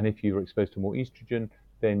if you're exposed to more estrogen,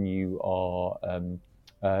 then you are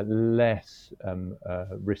less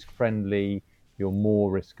risk friendly. You're more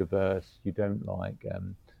risk averse. You don't like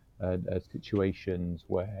situations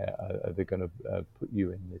where they're going to put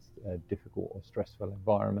you in this difficult or stressful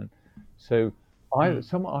environment. So I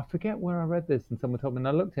forget where I read this, and someone told me, and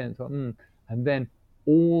I looked at it and thought, and then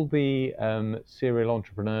all the serial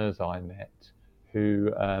entrepreneurs I met,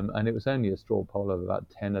 who and it was only a straw poll of about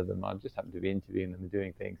 10 of them. I just happened to be interviewing them and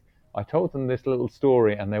doing things. I told them this little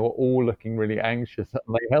story, and they were all looking really anxious.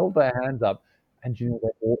 And they held their hands up, and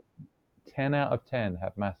 10 out of 10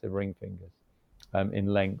 have massive ring fingers in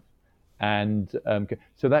length. And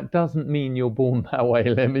so that doesn't mean you're born that way.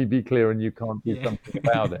 Let me be clear, and you can't do something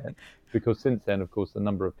about it. Because since then, of course, the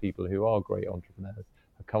number of people who are great entrepreneurs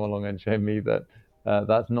have come along and shown me that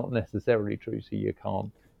that's not necessarily true. So you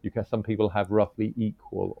can. Some people have roughly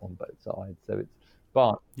equal on both sides. So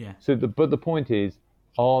but the point is,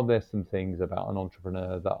 are there some things about an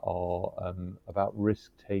entrepreneur that are about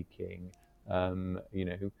risk taking?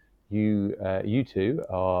 You two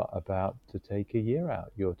are about to take a year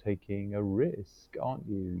out. You're taking a risk, aren't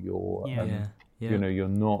you? You're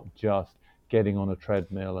not just getting on a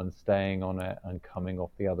treadmill and staying on it and coming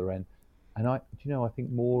off the other end. And I think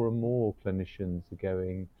more and more clinicians are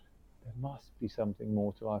going, there must be something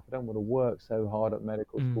more to life. I don't want to work so hard at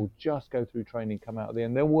medical school, just go through training, come out at the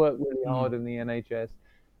end, then work really hard in the NHS,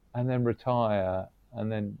 and then retire,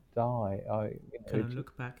 and then die.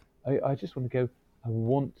 Look back. I just want to go, I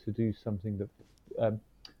want to do something that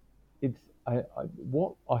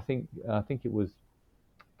I think it was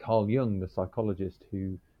Carl Jung, the psychologist,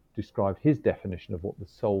 who described his definition of what the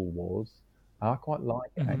soul was. I quite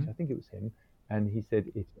like it, actually. I think it was him. And he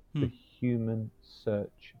said it's the human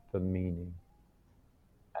search for meaning.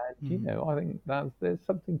 And I think there's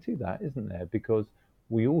something to that, isn't there? Because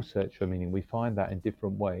we all search for meaning. We find that in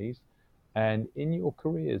different ways. And in your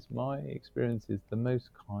careers, my experience is the most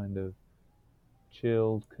kind of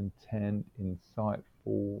chilled, content,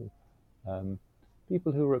 insightful um,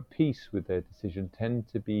 people who are at peace with their decision tend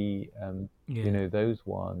to be, Yeah. those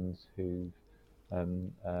ones who,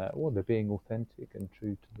 they're being authentic and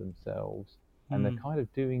true to themselves, and they're kind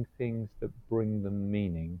of doing things that bring them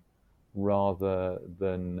meaning rather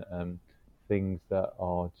than things that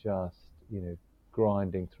are just,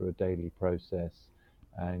 grinding through a daily process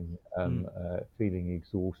and feeling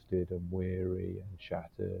exhausted and weary and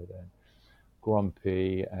shattered and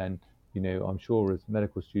grumpy. And I'm sure as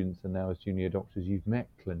medical students and now as junior doctors, you've met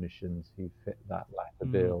clinicians who fit that latter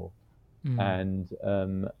bill. Mm.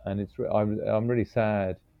 And I'm really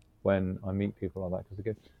sad when I meet people like that, because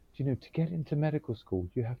they go, to get into medical school,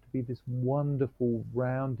 you have to be this wonderful,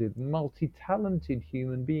 rounded, multi-talented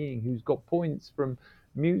human being who's got points from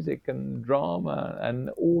music and drama and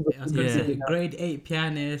all the I was going to Yeah. say grade 8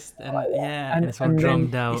 pianist, and And it's all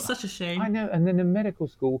drummed out. it's such a shame. I know. And then in medical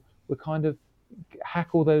school, we kind of hack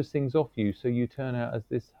all those things off you, so you turn out as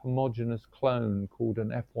this homogenous clone called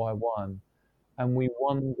an FY1, and we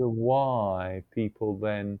wonder why people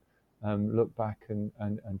then look back and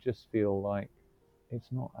just feel like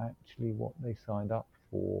it's not actually what they signed up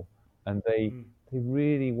for, and they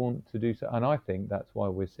really want to do so. And I think that's why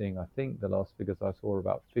we're seeing, I think the last figures I saw,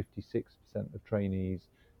 about 56% of trainees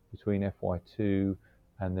between FY2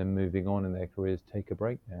 and then moving on in their careers take a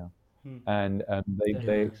break now. And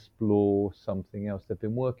they explore something else. They've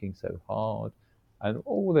been working so hard, and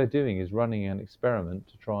all they're doing is running an experiment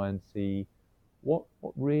to try and see what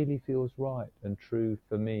really feels right and true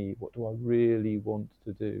for me. What do I really want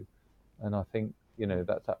to do? And I think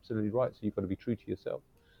that's absolutely right. So you've got to be true to yourself.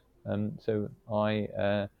 So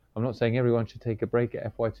I'm not saying everyone should take a break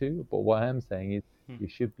at FY2, but what I am saying is you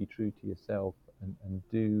should be true to yourself and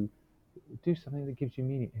do something that gives you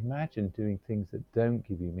meaning. Imagine doing things that don't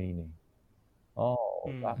give you meaning. Oh,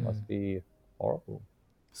 that must be horrible.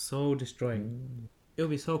 So destroying. It'll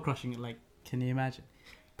be so crushing. Like, can you imagine?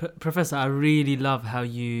 Professor, I really love how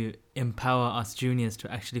you empower us juniors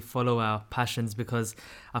to actually follow our passions, because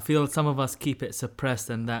I feel some of us keep it suppressed,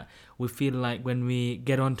 and that we feel like when we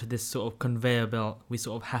get onto this sort of conveyor belt, we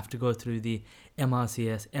sort of have to go through the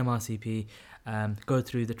MRCS, MRCP, go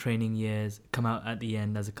through the training years, come out at the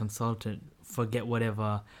end as a consultant, forget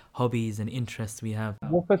whatever hobbies and interests we have.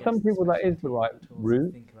 Well, for some people that is the right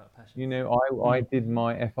route. I did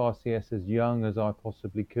my FRCS as young as I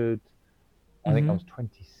possibly could. I think I was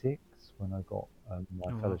 26 when I got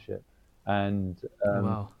my fellowship, and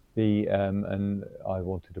and I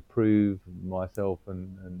wanted to prove myself,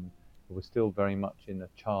 and I was still very much in a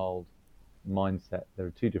child mindset. There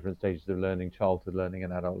are two different stages of learning: childhood learning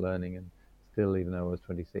and adult learning. And still, even though I was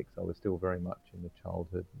 26, I was still very much in the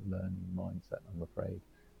childhood learning mindset, I'm afraid.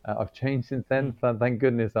 I've changed since then. Thank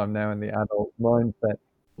goodness I'm now in the adult mindset.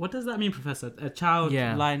 What does that mean, Professor? A child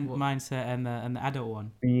mindset and an adult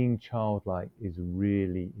one? Being childlike is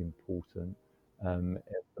really important. For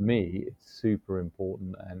me, it's super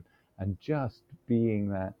important, and just being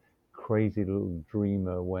that crazy little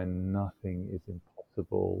dreamer when nothing is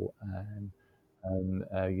impossible. And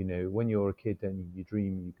when you're a kid, don't you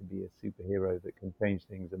dream you can be a superhero that can change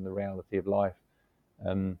things, and the reality of life,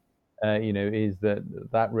 is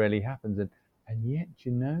that rarely happens. And yet,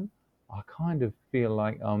 I kind of feel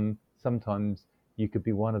like sometimes you could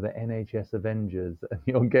be one of the NHS Avengers, and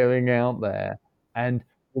you're going out there and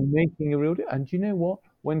you're making a real difference. And do you know what?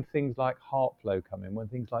 When things like HeartFlow come in, when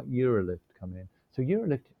things like Urolift come in, so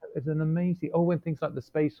Urolift is an amazing. Oh, when things like the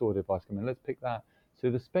SpaceOAR device come in, let's pick that.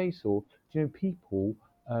 So the SpaceOAR, people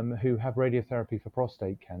who have radiotherapy for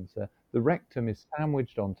prostate cancer, the rectum is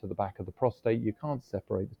sandwiched onto the back of the prostate. You can't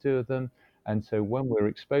separate the two of them. And so when we're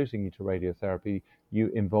exposing you to radiotherapy, you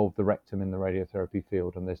involve the rectum in the radiotherapy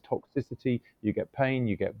field, and there's toxicity, you get pain,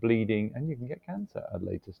 you get bleeding, and you can get cancer at a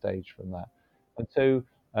later stage from that. And so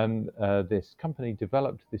this company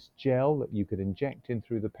developed this gel that you could inject in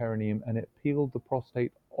through the perineum, and it peeled the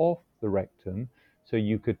prostate off the rectum, so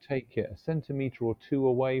you could take it a centimetre or two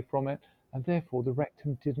away from it, and therefore the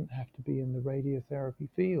rectum didn't have to be in the radiotherapy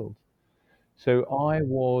field. So I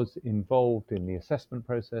was involved in the assessment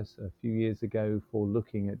process a few years ago for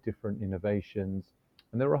looking at different innovations,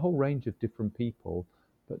 and there were a whole range of different people,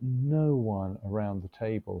 but no one around the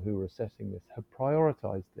table who were assessing this had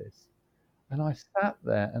prioritized this. And I sat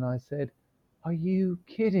there and I said, are you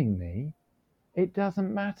kidding me? It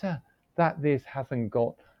doesn't matter that this hasn't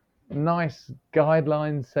got nice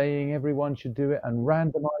guidelines saying everyone should do it and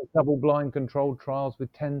randomized double-blind controlled trials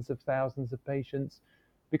with tens of thousands of patients.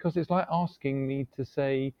 because it's like asking me to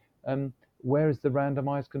say, where is the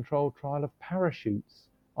randomized controlled trial of parachutes?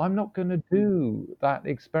 I'm not going to do that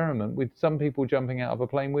experiment with some people jumping out of a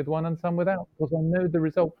plane with one and some without, because I know the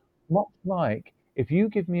result. Much like if you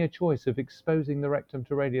give me a choice of exposing the rectum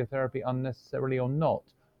to radiotherapy unnecessarily or not,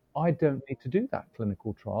 I don't need to do that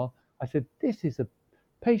clinical trial. I said, this is a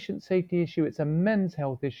patient safety issue, it's a men's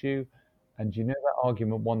health issue. And you know that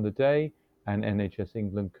argument won the day, and NHS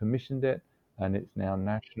England commissioned it, and it's now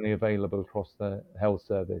nationally available across the health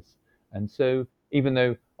service. And so, even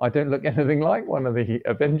though I don't look anything like one of the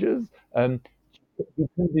Avengers, you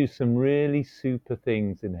can do some really super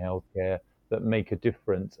things in healthcare that make a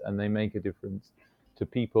difference, and they make a difference to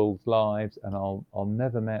people's lives. And I'll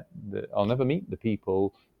never meet the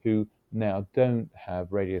people who now don't have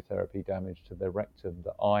radiotherapy damage to their rectum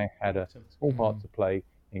that I had a small part to play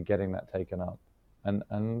in getting that taken up, and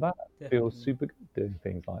that feels super good doing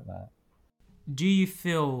things like that. Do you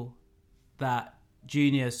feel that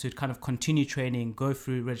juniors should kind of continue training, go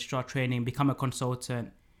through registrar training, become a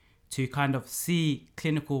consultant, to kind of see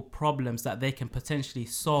clinical problems that they can potentially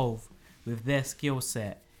solve with their skill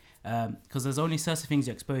set? Because there's only certain things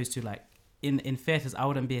you're exposed to. Like in theatres, I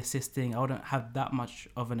wouldn't be assisting, I wouldn't have that much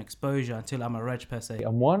of an exposure until I'm a reg per se.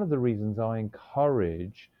 And one of the reasons I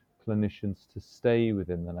encourage clinicians to stay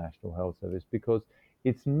within the National Health Service, because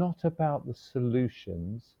it's not about the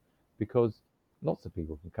solutions, because lots of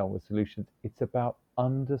people can come up with solutions. It's about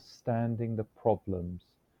understanding the problems.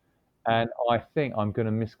 And I think I'm going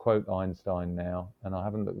to misquote Einstein now, and I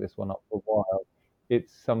haven't looked this one up for a while.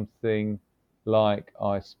 It's something like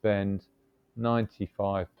I spend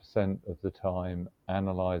 95% of the time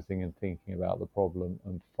analysing and thinking about the problem,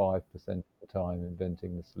 and 5% of the time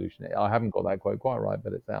inventing the solution. I haven't got that quote quite right,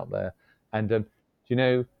 but it's out there. And do you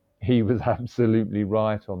know, he was absolutely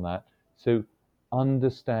right on that. So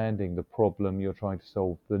understanding the problem you're trying to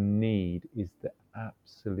solve, the need, is the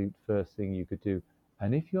absolute first thing you could do.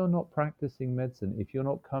 And if you're not practicing medicine, if you're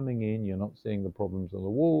not coming in, you're not seeing the problems on the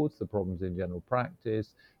wards, the problems in general practice,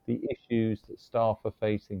 the issues that staff are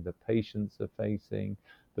facing, the patients are facing,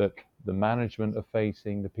 that the management are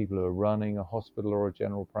facing, the people who are running a hospital or a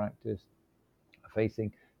general practice are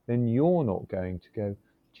facing, then you're not going to go,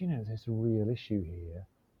 do you know, there's a real issue here.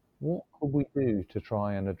 What could we do to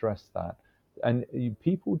try and address that? And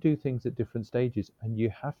people do things at different stages, and you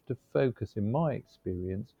have to focus, in my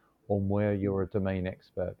experience, on where you're a domain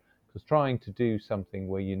expert. Because trying to do something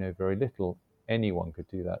where you know very little, anyone could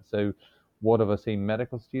do that. So what have I seen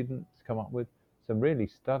medical students come up with? Some really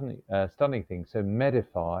stunning things. So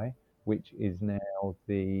Medify, which is now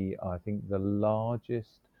I think the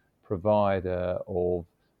largest provider of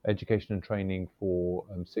education and training for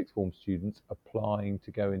sixth form students applying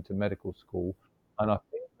to go into medical school, and I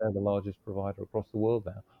think they're the largest provider across the world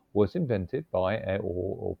now, was invented by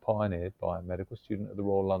or pioneered by a medical student at the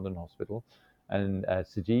Royal London Hospital. And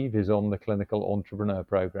Sajeev is on the clinical entrepreneur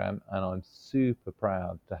program, and I'm super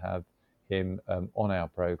proud to have him on our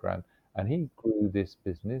program. And he grew this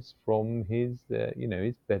business from his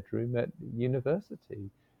bedroom at university,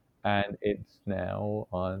 and it's now,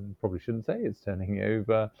 I probably shouldn't say it's turning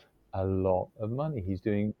over a lot of money. He's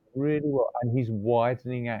doing really well, and he's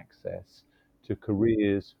widening access to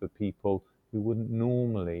careers for people who wouldn't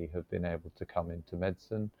normally have been able to come into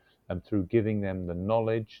medicine, and through giving them the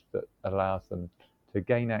knowledge that allows them to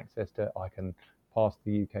gain access to, I can pass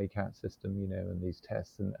the UK CAT system, and these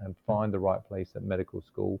tests, and find the right place at medical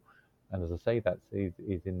school. And as I say, that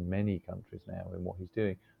is in many countries now in what he's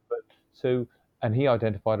doing. And he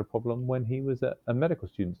identified a problem when he was at a medical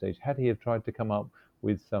student stage. Had he have tried to come up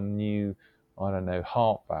with some new, I don't know,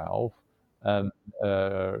 heart valve, like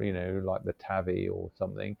the TAVI or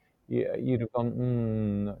something, you'd have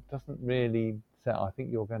gone, it doesn't really set. I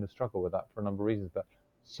think you're going to struggle with that for a number of reasons. But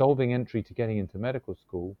solving entry to getting into medical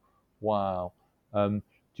school, wow.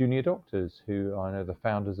 Junior doctors, who I know the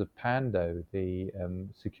founders of Pando, the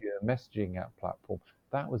secure messaging app platform,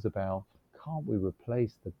 that was about, can't we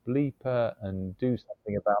replace the bleeper and do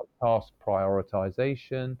something about task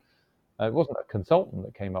prioritization? It wasn't a consultant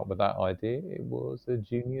that came up with that idea, it was a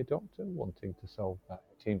junior doctor wanting to solve that.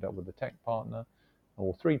 He teamed up with a tech partner,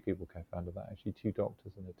 or three people co-founded that, actually, two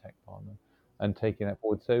doctors and a tech partner, and taking that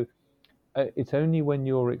forward. So it's only when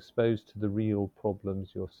you're exposed to the real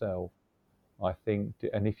problems yourself, I think,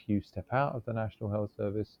 and if you step out of the National Health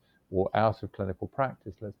Service or out of clinical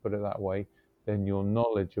practice, let's put it that way, then your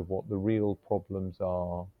knowledge of what the real problems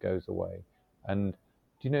are goes away. And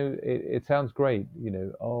it sounds great,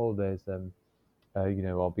 there's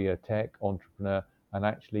I'll be a tech entrepreneur, and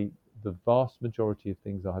actually the vast majority of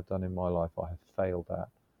things I have done in my life I have failed at.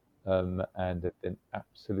 and they've been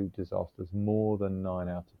absolute disasters, more than 9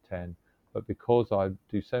 out of 10. But because I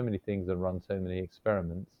do so many things and run so many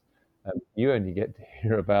experiments, you only get to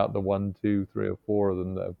hear about the 1, 2, 3, or 4 of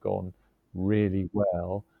them that have gone really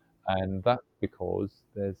well. And that's because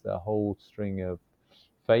there's a whole string of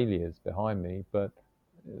failures behind me, but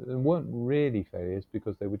they weren't really failures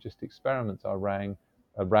because they were just experiments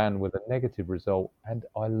ran with a negative result, and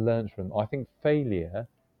I learned from them. I think failure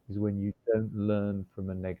is when you don't learn from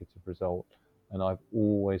a negative result, and I've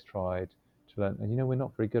always tried to learn. And we're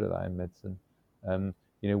not very good at that in medicine.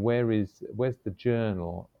 Where's the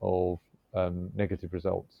journal of negative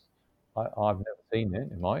results? I've never seen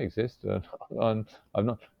it. It might exist. I'm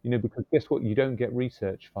not, because guess what? You don't get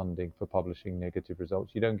research funding for publishing negative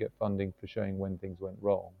results. You don't get funding for showing when things went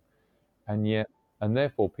wrong. And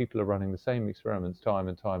therefore people are running the same experiments time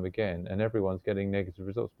and time again, and everyone's getting negative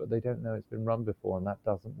results, but they don't know it's been run before, and that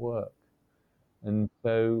doesn't work. And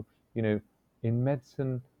so, in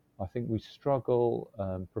medicine, I think we struggle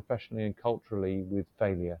professionally and culturally with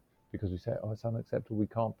failure because we say, oh, it's unacceptable, we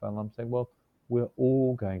can't fail. And I'm saying, well, we're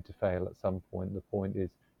all going to fail at some point. The point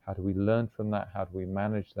is, how do we learn from that? How do we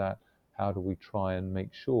manage that? How do we try and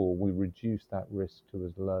make sure we reduce that risk to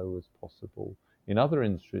as low as possible? In other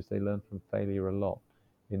industries, they learn from failure a lot.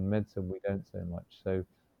 In medicine, we don't so much. So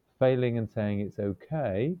failing and saying it's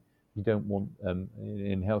okay, you don't want,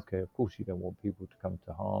 in healthcare, of course, you don't want people to come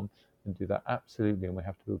to harm and do that. Absolutely. And we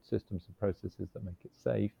have to build systems and processes that make it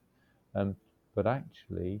safe. But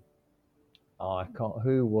actually, I can't,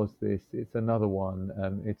 who was this? It's another one.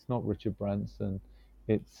 It's not Richard Branson.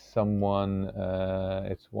 It's someone,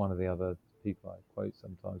 it's one of the other people I quote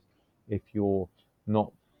sometimes. If you're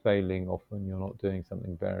not failing often, you're not doing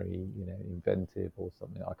something very, inventive or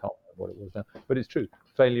something. I can't remember what it was now, but it's true.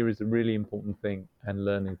 Failure is a really important thing, and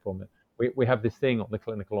learning from it. We have this thing on the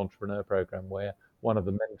Clinical Entrepreneur Program where one of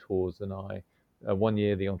the mentors and I, one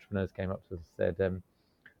year the entrepreneurs came up to us and said,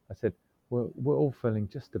 I said, we're all feeling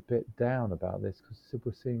just a bit down about this because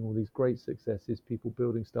we're seeing all these great successes, people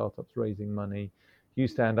building startups, raising money. You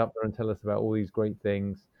stand up there and tell us about all these great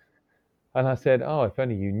things. And I said, oh, if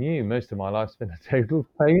only you knew, most of my life's been a total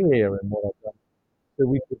failure in what I've done. So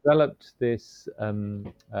we developed this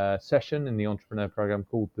session in the entrepreneur program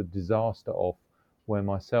called the Disaster Off, where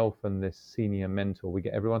myself and this senior mentor, we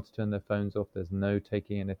get everyone to turn their phones off. There's no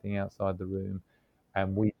taking anything outside the room.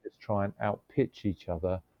 And we just try and outpitch each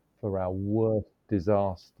other for our worst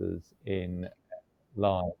disasters in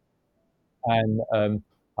life. And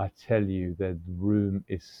I tell you, the room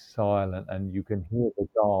is silent and you can hear the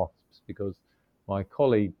gasps because my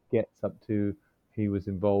colleague gets up to, he was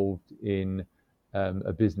involved in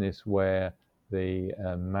a business where the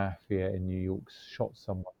mafia in New York shot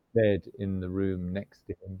someone dead in the room next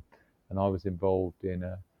to him. And I was involved in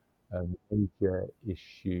a major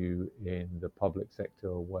issue in the public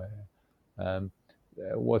sector where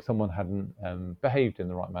someone hadn't behaved in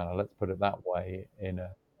the right manner, let's put it that way, in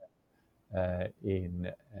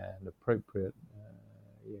an appropriate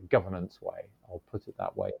governance way. I'll put it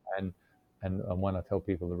that way. And when I tell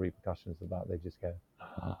people the repercussions of that, they just go,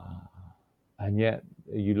 ah. And yet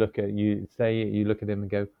you look at him and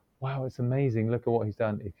go, wow, it's amazing. Look at what he's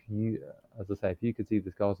done. If you, as I say, if you could see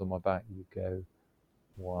the scars on my back, you go,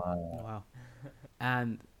 wow.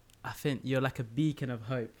 And I think you're like a beacon of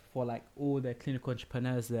hope for like all the clinical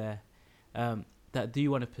entrepreneurs there that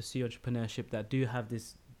do want to pursue entrepreneurship, that do have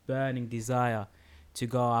this burning desire to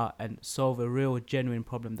go out and solve a real genuine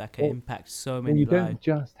problem that can impact so many lives. You don't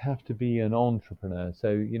just have to be an entrepreneur.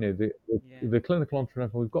 So, the clinical entrepreneur,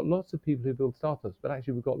 we've got lots of people who build startups, but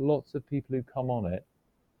actually we've got lots of people who come on it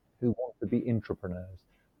who want to be entrepreneurs.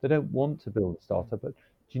 They don't want to build a startup, but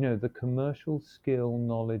the commercial skill,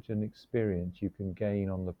 knowledge and experience you can gain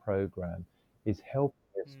on the program is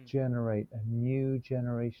helping us generate a new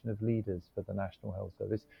generation of leaders for the National Health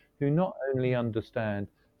Service who not only understand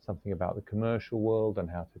something about the commercial world and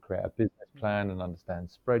how to create a business plan and understand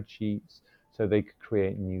spreadsheets so they could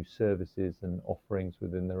create new services and offerings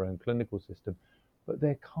within their own clinical system, but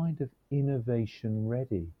they're kind of innovation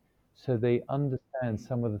ready. So they understand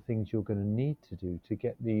some of the things you're going to need to do to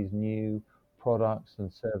get these new products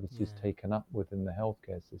and services taken up within the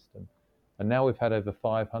healthcare system. And now we've had over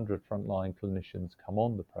 500 frontline clinicians come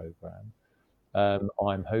on the program.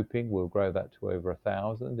 I'm hoping we'll grow that to over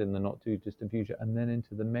 1,000 in the not too distant future, and then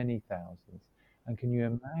into the many thousands. And can you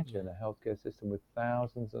imagine a healthcare system with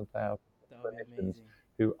thousands and thousands of clinicians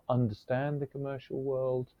who understand the commercial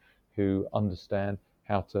world, who understand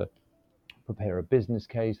how to prepare a business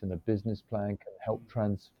case and a business plan, can help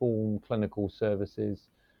transform clinical services.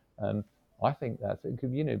 I think that's it,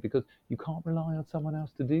 because you can't rely on someone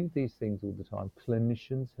else to do these things all the time.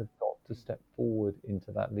 Clinicians have got to step forward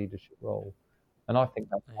into that leadership role. And I think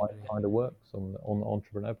that's why it kind of works on the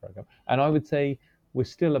entrepreneur program. And I would say we're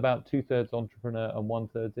still about 2/3 entrepreneur and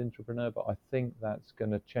 1/3 intrapreneur, but I think that's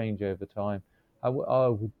going to change over time.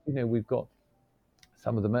 We've got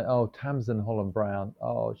some of them. Oh, Tamsin Holland Brown.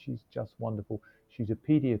 Oh, she's just wonderful. She's a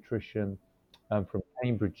pediatrician from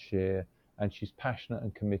Cambridgeshire, and she's passionate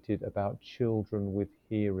and committed about children with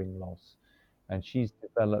hearing loss. And she's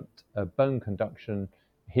developed a bone conduction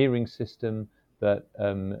hearing system that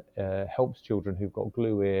helps children who've got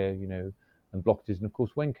glue ear, and blockages. And of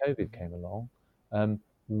course, when COVID came along,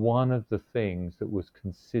 one of the things that was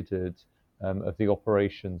considered of the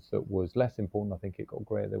operations that was less important, I think it got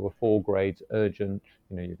graded. There were 4 grades: urgent,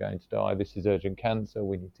 you're going to die, this is urgent cancer,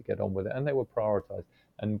 we need to get on with it. And they were prioritized.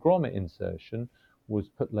 And grommet insertion was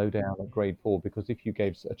put low down at grade 4, because if you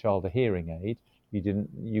gave a child a hearing aid,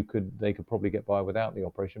 they could probably get by without the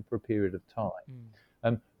operation for a period of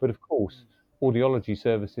time. But of course, audiology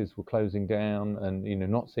services were closing down, and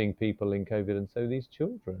not seeing people in COVID, and so these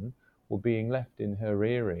children were being left in her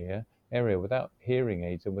area without hearing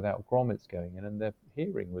aids and without grommets going in, and their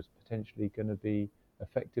hearing was potentially going to be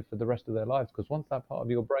affected for the rest of their lives, because once that part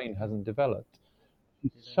of your brain hasn't developed,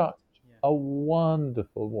 she's such a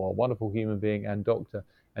wonderful human being and doctor.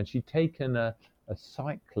 And she'd taken a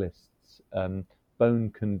cyclist's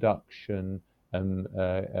bone conduction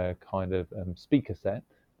kind of speaker set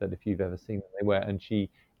that, if you've ever seen them, they wear, and she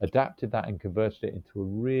adapted that and converted it into a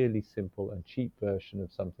really simple and cheap version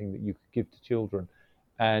of something that you could give to children.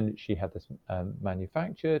 And she had this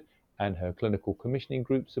manufactured, and her clinical commissioning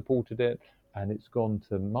group supported it, and it's gone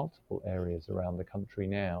to multiple areas around the country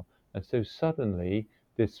now. And so suddenly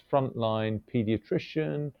this frontline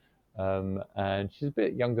pediatrician, and she's a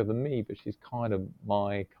bit younger than me, but she's kind of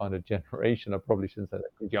my kind of generation. I probably shouldn't say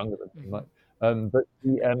that, she's younger than me much. But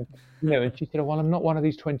and she said, well, I'm not one of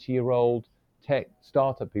these 20-year-old tech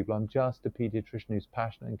startup people. I'm just a pediatrician who's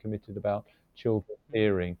passionate and committed about children's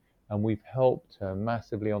hearing. And we've helped her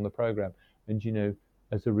massively on the program. And,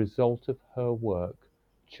 as a result of her work,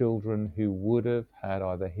 children who would have had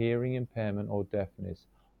either hearing impairment or deafness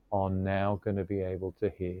are now going to be able to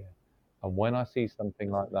hear. And when I see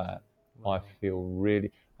something like that, I feel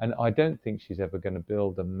really, and I don't think she's ever going to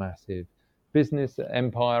build a massive business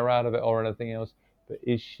empire out of it or anything else, but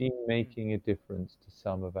is she making a difference to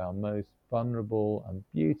some of our most vulnerable and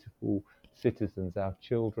beautiful citizens, our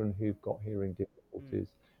children who've got hearing difficulties?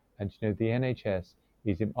 And the NHS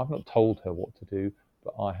I've not told her what to do,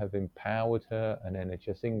 but I have empowered her, and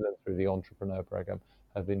NHS England through the entrepreneur program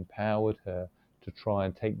have empowered her to try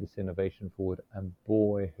and take this innovation forward, and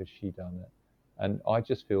boy has she done it. And I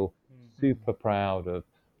just feel super proud of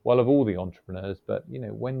all the entrepreneurs, but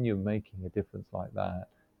when you're making a difference like that,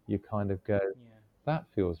 you kind of go, that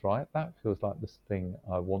feels right, that feels like this thing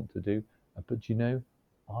I want to do. But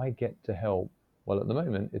I get to help, at the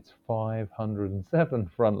moment it's 507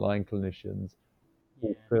 frontline clinicians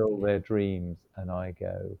fulfill their dreams, and I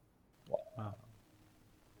go, wow.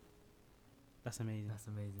 That's amazing. That's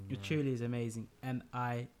amazing. It truly is amazing, and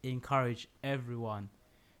I encourage everyone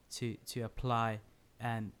to apply.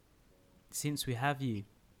 And since we have you,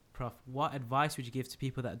 Prof, what advice would you give to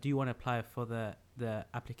people that do want to apply for the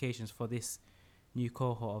applications for this new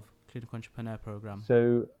cohort of Clinical Entrepreneur Program?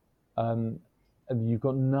 So you've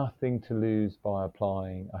got nothing to lose by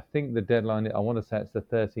applying. I think the deadline, I want to say it's the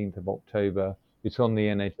 13th of October. It's on the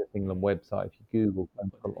NHS England website. If you Google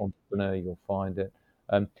Clinical Entrepreneur, you'll find it.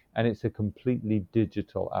 And it's a completely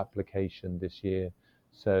digital application this year.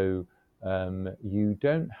 So you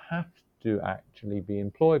don't have to actually be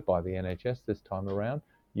employed by the NHS this time around.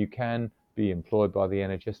 You can be employed by the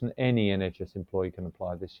NHS, and any NHS employee can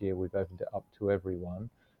apply this year. We've opened it up to everyone.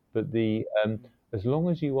 But as long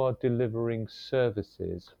as you are delivering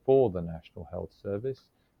services for the National Health Service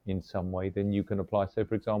in some way, then you can apply. So,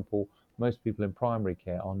 for example, most people in primary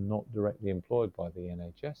care are not directly employed by the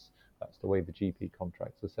NHS. That's the way the GP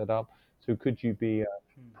contracts are set up. So could you be a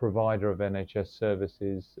provider of NHS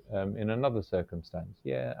services in another circumstance?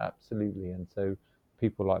 Yeah, absolutely. And so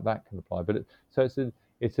people like that can apply. But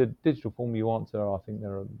it's a digital form you answer. I think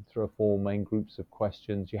there are 3 or 4 main groups of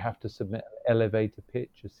questions. You have to submit an elevator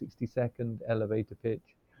pitch, a 60-second elevator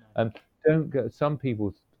pitch. Some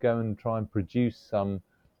people go and try and produce some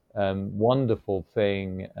wonderful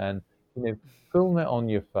thing, and film it on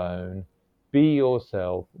your phone. Be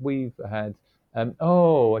yourself. We've had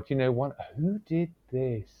who did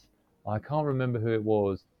this? I can't remember who it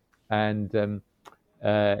was. And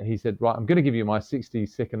he said, right, I'm going to give you my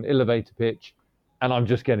 60-second elevator pitch. and I'm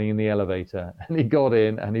just getting in the elevator. And he got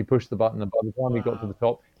in and he pushed the button, and by the time he got to the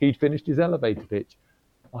top, he'd finished his elevator pitch.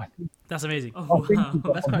 I think That's amazing. Oh I think he wow,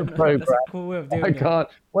 got that's on quite the that's a program. cool way of I doing it. can't.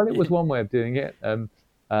 Well, it was Yeah. one way of doing it. And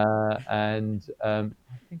I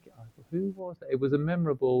think who was it? It was a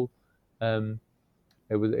memorable. Um,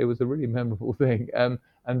 it was a really memorable thing.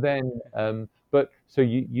 And then, but so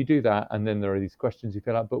you do that, and then there are these questions you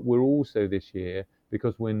fill out. But we're also this year,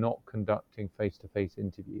 because we're not conducting face-to-face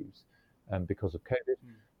interviews, because of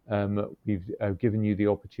COVID. We've given you the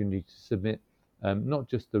opportunity to submit not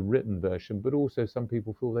just the written version, but also some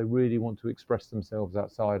people feel they really want to express themselves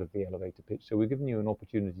outside of the elevator pitch. So we're giving you an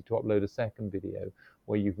opportunity to upload a second video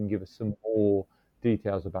where you can give us some more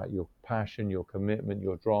details about your passion, your commitment,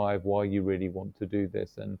 your drive, why you really want to do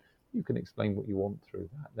this, and you can explain what you want through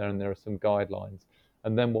that there. And there are some guidelines.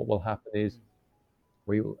 And then what will happen is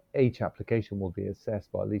each application will be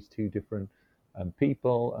assessed by at least two different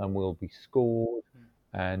people and will be scored.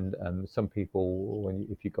 And some people,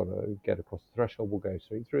 if you've got to get across the threshold, will go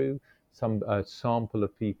straight through. Some sample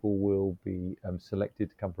of people will be selected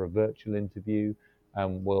to come for a virtual interview,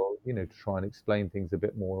 and will, to try and explain things a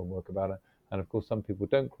bit more and work about it. And of course, some people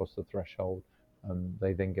don't cross the threshold.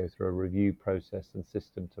 They then go through a review process and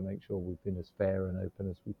system to make sure we've been as fair and open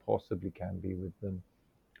as we possibly can be with them.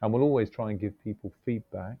 And we'll always try and give people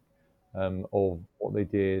feedback of what they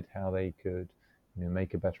did, how they could,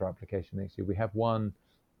 make a better application next year. We have one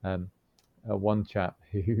chap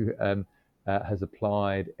who has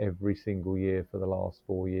applied every single year for the last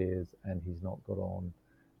 4 years, and he's not got on.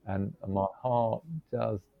 And my heart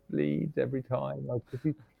does bleed every time,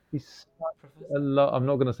 because he's such I'm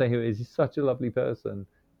not going to say who it is. He's such a lovely person,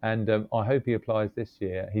 and I hope he applies this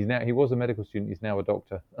year. He was a medical student. He's now a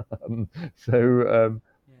doctor. So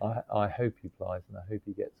I hope he applies, and I hope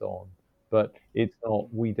he gets on. But it's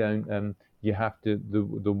not. We don't. You have to.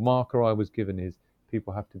 The marker I was given is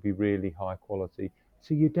people have to be really high quality.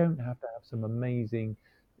 So you don't have to have some amazing,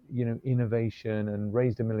 innovation and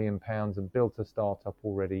raised £1 million and built a startup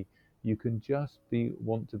already. You can just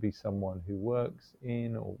want to be someone who works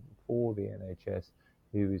in or for the NHS,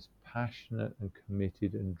 who is passionate and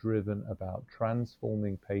committed and driven about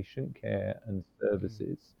transforming patient care and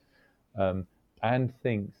services, and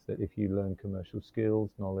thinks that if you learn commercial skills,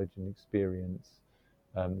 knowledge, and experience,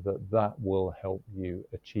 that will help you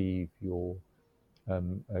achieve your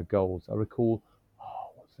goals. I recall,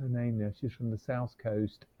 what's her name now? She's from the South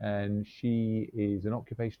Coast, and she is an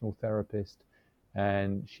occupational therapist,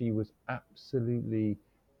 and she was absolutely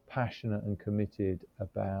passionate and committed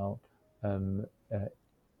about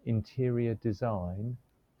interior design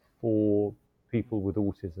for people with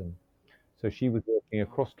autism. So she was working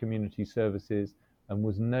across community services and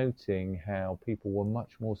was noting how people were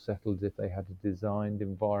much more settled if they had a designed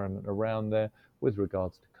environment around there with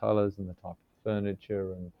regards to colours and the type of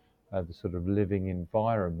furniture and the sort of living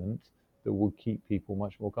environment that would keep people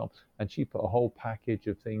much more calm. And she put a whole package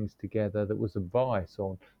of things together that was advice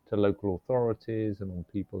to local authorities and on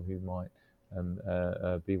people who might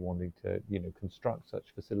be wanting to, construct such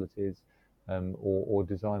facilities, or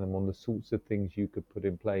design them, on the sorts of things you could put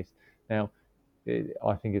in place. Now,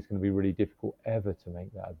 I think it's going to be really difficult ever to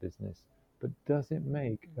make that a business. But does it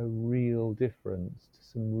make a real difference to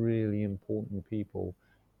some really important people?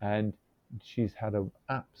 And she's had an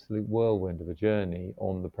absolute whirlwind of a journey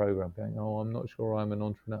on the program, going, I'm not sure I'm an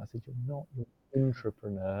entrepreneur. I said, you're not an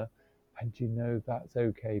entrepreneur, and that's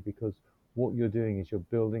okay, because what you're doing is you're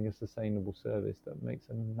building a sustainable service that makes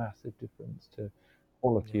a massive difference to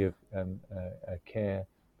quality of care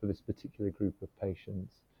for this particular group of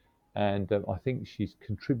patients. And I think she's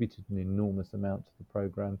contributed an enormous amount to the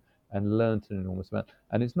program and learnt an enormous amount.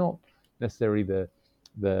 And it's not necessarily the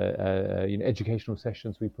educational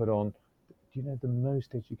sessions we put on. The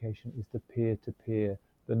most education is the peer-to-peer,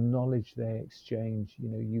 the knowledge they exchange.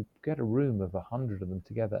 You get a room of 100 of them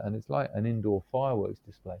together, and it's like an indoor fireworks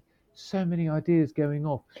display. So many ideas going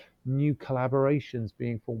off, new collaborations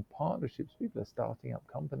being formed, partnerships. People are starting up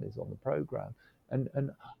companies on the program, and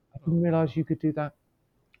I didn't realise you could do that.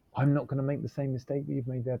 I'm not going to make the same mistake that you've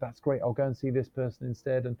made there. That's great. I'll go and see this person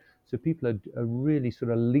instead. And so people are really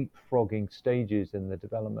sort of leapfrogging stages in the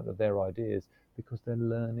development of their ideas because they're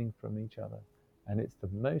learning from each other. And it's the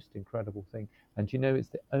most incredible thing. And it's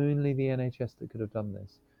only the NHS that could have done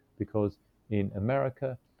this, because in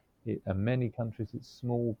America and many countries, it's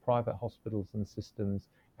small private hospitals and systems,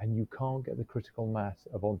 and you can't get the critical mass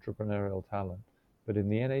of entrepreneurial talent. But in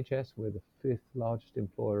the NHS, we're the 5th largest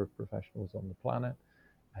employer of professionals on the planet.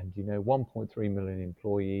 And 1.3 million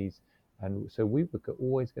employees, and so we were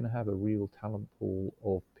always going to have a real talent pool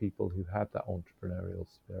of people who have that entrepreneurial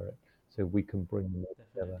spirit, so we can bring them all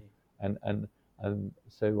together. And And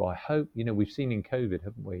so I hope, we've seen in COVID,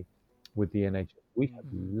 haven't we, with the NHS, we have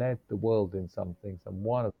led the world in some things, and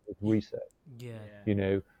one of them is research. Yeah. You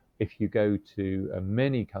know, if you go to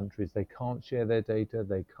many countries, they can't share their data,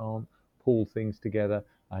 they can't pull things together,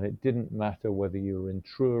 and it didn't matter whether you were in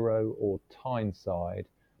Truro or Tyneside,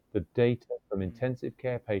 the data from intensive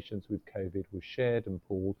care patients with COVID was shared and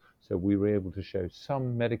pooled, so we were able to show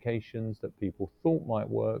some medications that people thought might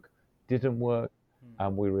work, didn't work,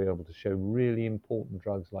 and we were able to show really important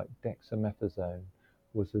drugs like dexamethasone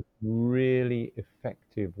was a really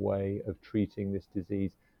effective way of treating this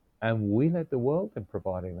disease. And we led the world in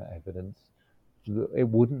providing that evidence. It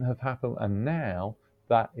wouldn't have happened. And now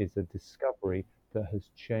that is a discovery that has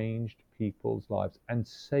changed people's lives and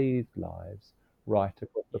saved lives right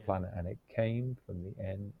across the planet. And it came from the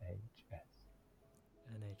NHS.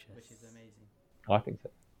 Which is amazing. I think so.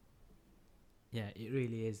 Yeah, it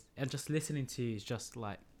really is. And just listening to you is just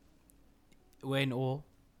like, we're in awe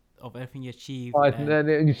of everything you achieved.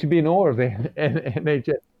 You should be in awe of the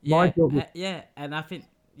NHS. Yeah, and I think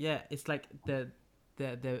it's like the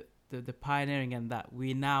pioneering, and that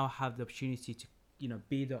we now have the opportunity to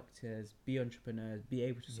be doctors, be entrepreneurs, be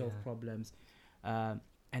able to solve problems, and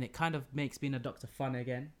it kind of makes being a doctor fun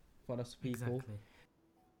again for lots of people. Exactly.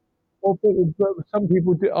 Well, but some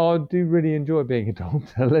people do really enjoy being a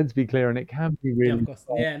doctor. Let's be clear, and it can be really of course.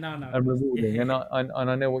 fun and rewarding. And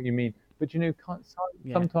I know what you mean. But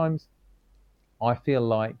sometimes I feel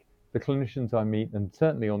like the clinicians I meet, and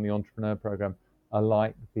certainly on the entrepreneur program, are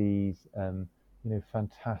like these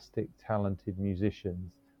fantastic, talented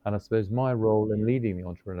musicians. And I suppose my role in leading the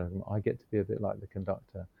entrepreneur program, I get to be a bit like the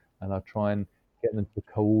conductor, and I try and get them to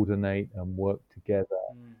coordinate and work together.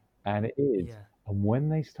 And it is. Yeah. And when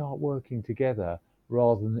they start working together,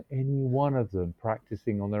 rather than any one of them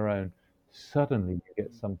practicing on their own, suddenly you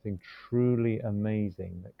get something truly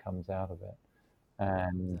amazing that comes out of it.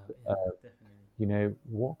 And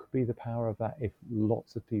what could be the power of that if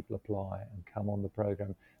lots of people apply and come on the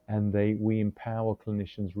program, and we empower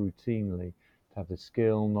clinicians routinely to have the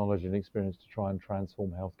skill, knowledge, and experience to try and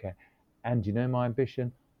transform healthcare. And my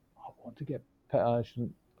ambition? I want to get. I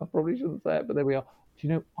probably shouldn't say it, but there we are.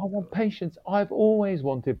 I want patients. I've always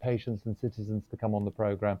wanted patients and citizens to come on the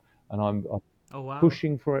program, and I'm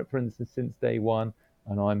pushing for it, for instance, since day one.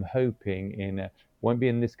 And I'm hoping won't be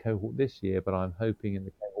in this cohort this year, but I'm hoping in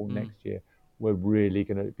the cohort next year, we're really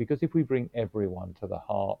going to, because if we bring everyone to the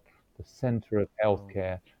heart, the center of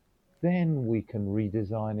healthcare, then we can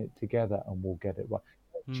redesign it together and we'll get it right.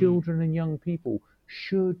 Children and young people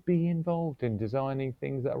should be involved in designing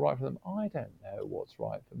things that are right for them. I don't know what's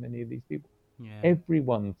right for many of these people. Yeah.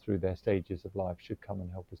 Everyone through their stages of life should come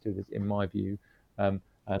and help us do this, in my view. And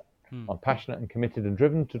I'm passionate and committed and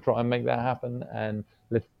driven to try and make that happen. And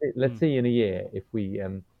let's see in a year if we've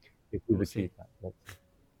achieved that.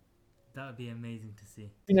 That would be amazing to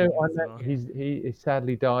see. He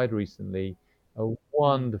sadly died recently. A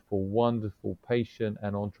wonderful, wonderful patient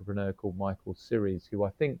and entrepreneur called Michael Series, who I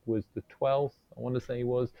think was the 12th, I want to say he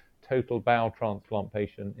was, total bowel transplant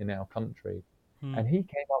patient in our country. And he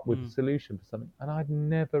came up with a solution for something, and I'd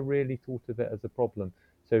never really thought of it as a problem.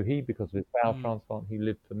 So because of his bowel transplant, he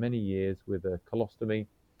lived for many years with a colostomy.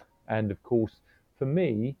 And of course, for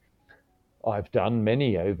me, I've done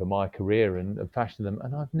many over my career and fashioned them,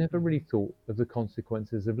 and I've never really thought of the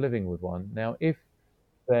consequences of living with one. Now, if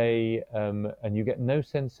they, and you get no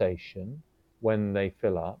sensation when they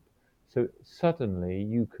fill up, so suddenly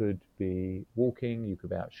you could be walking, you could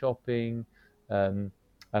be out shopping,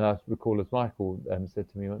 and I recall, as Michael said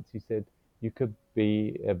to me once, he said, you could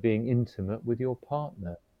be being intimate with your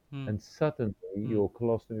partner, and suddenly your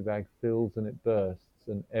colostomy bag fills and it bursts,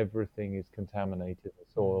 and everything is contaminated and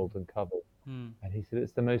soiled and covered. And he said,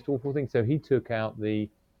 it's the most awful thing. So he took out the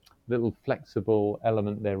little flexible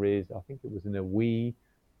element there is, I think it was in a wee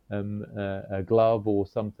a glove or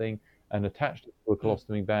something, and attached it to a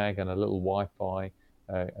colostomy bag and a little Wi-Fi,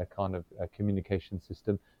 a kind of a communication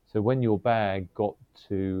system. So when your bag got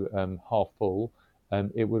to half full,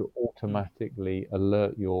 it would automatically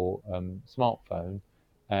alert your smartphone.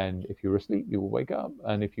 And if you were asleep, you would wake up.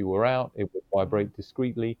 And if you were out, it would vibrate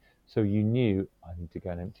discreetly. So you knew, I need to go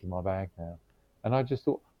and empty my bag now. And I just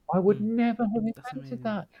thought, I would never have invented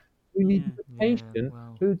that. We needed a patient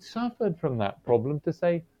who'd suffered from that problem to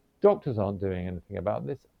say, doctors aren't doing anything about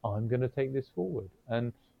this. I'm going to take this forward.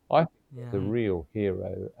 And I think it's a real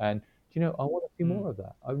hero. And, I want to see more of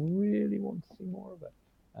that. I really want to see more of it.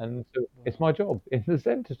 And so it's my job in the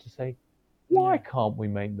centre to say, why can't we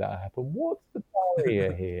make that happen? What's the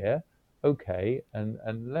barrier here? Okay, and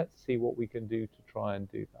let's see what we can do to try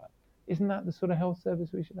and do that. Isn't that the sort of health service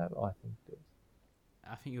we should have? I think it is.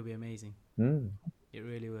 I think it'll be amazing. Mm. It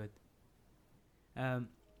really would.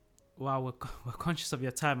 Well, we're conscious of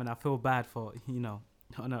your time, and I feel bad for,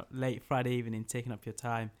 on a late Friday evening taking up your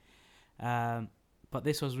time. But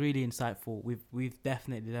this was really insightful. We've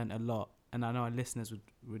definitely learned a lot, and I know our listeners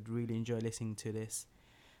would really enjoy listening to this.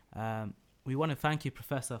 We want to thank you,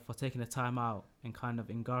 Professor, for taking the time out and kind of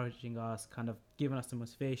encouraging us, kind of giving us the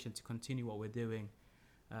motivation to continue what we're doing.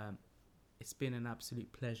 It's been an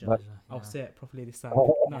absolute pleasure. I'll say it properly this time.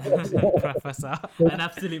 Professor. An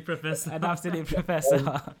absolute professor. An absolute professor.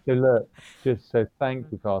 So look, just so thank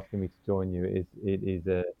you for asking me to join you. It is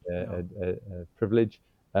a privilege.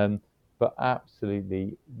 But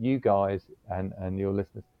absolutely, you guys and your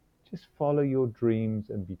listeners, just follow your dreams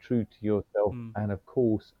and be true to yourself. And of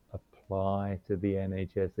course, apply to the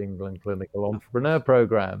NHS England Clinical Entrepreneur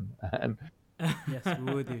Programme. Yes,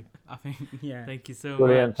 we will do. I think, yeah. Thank you so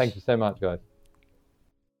Brilliant. much. Thank you so much, guys.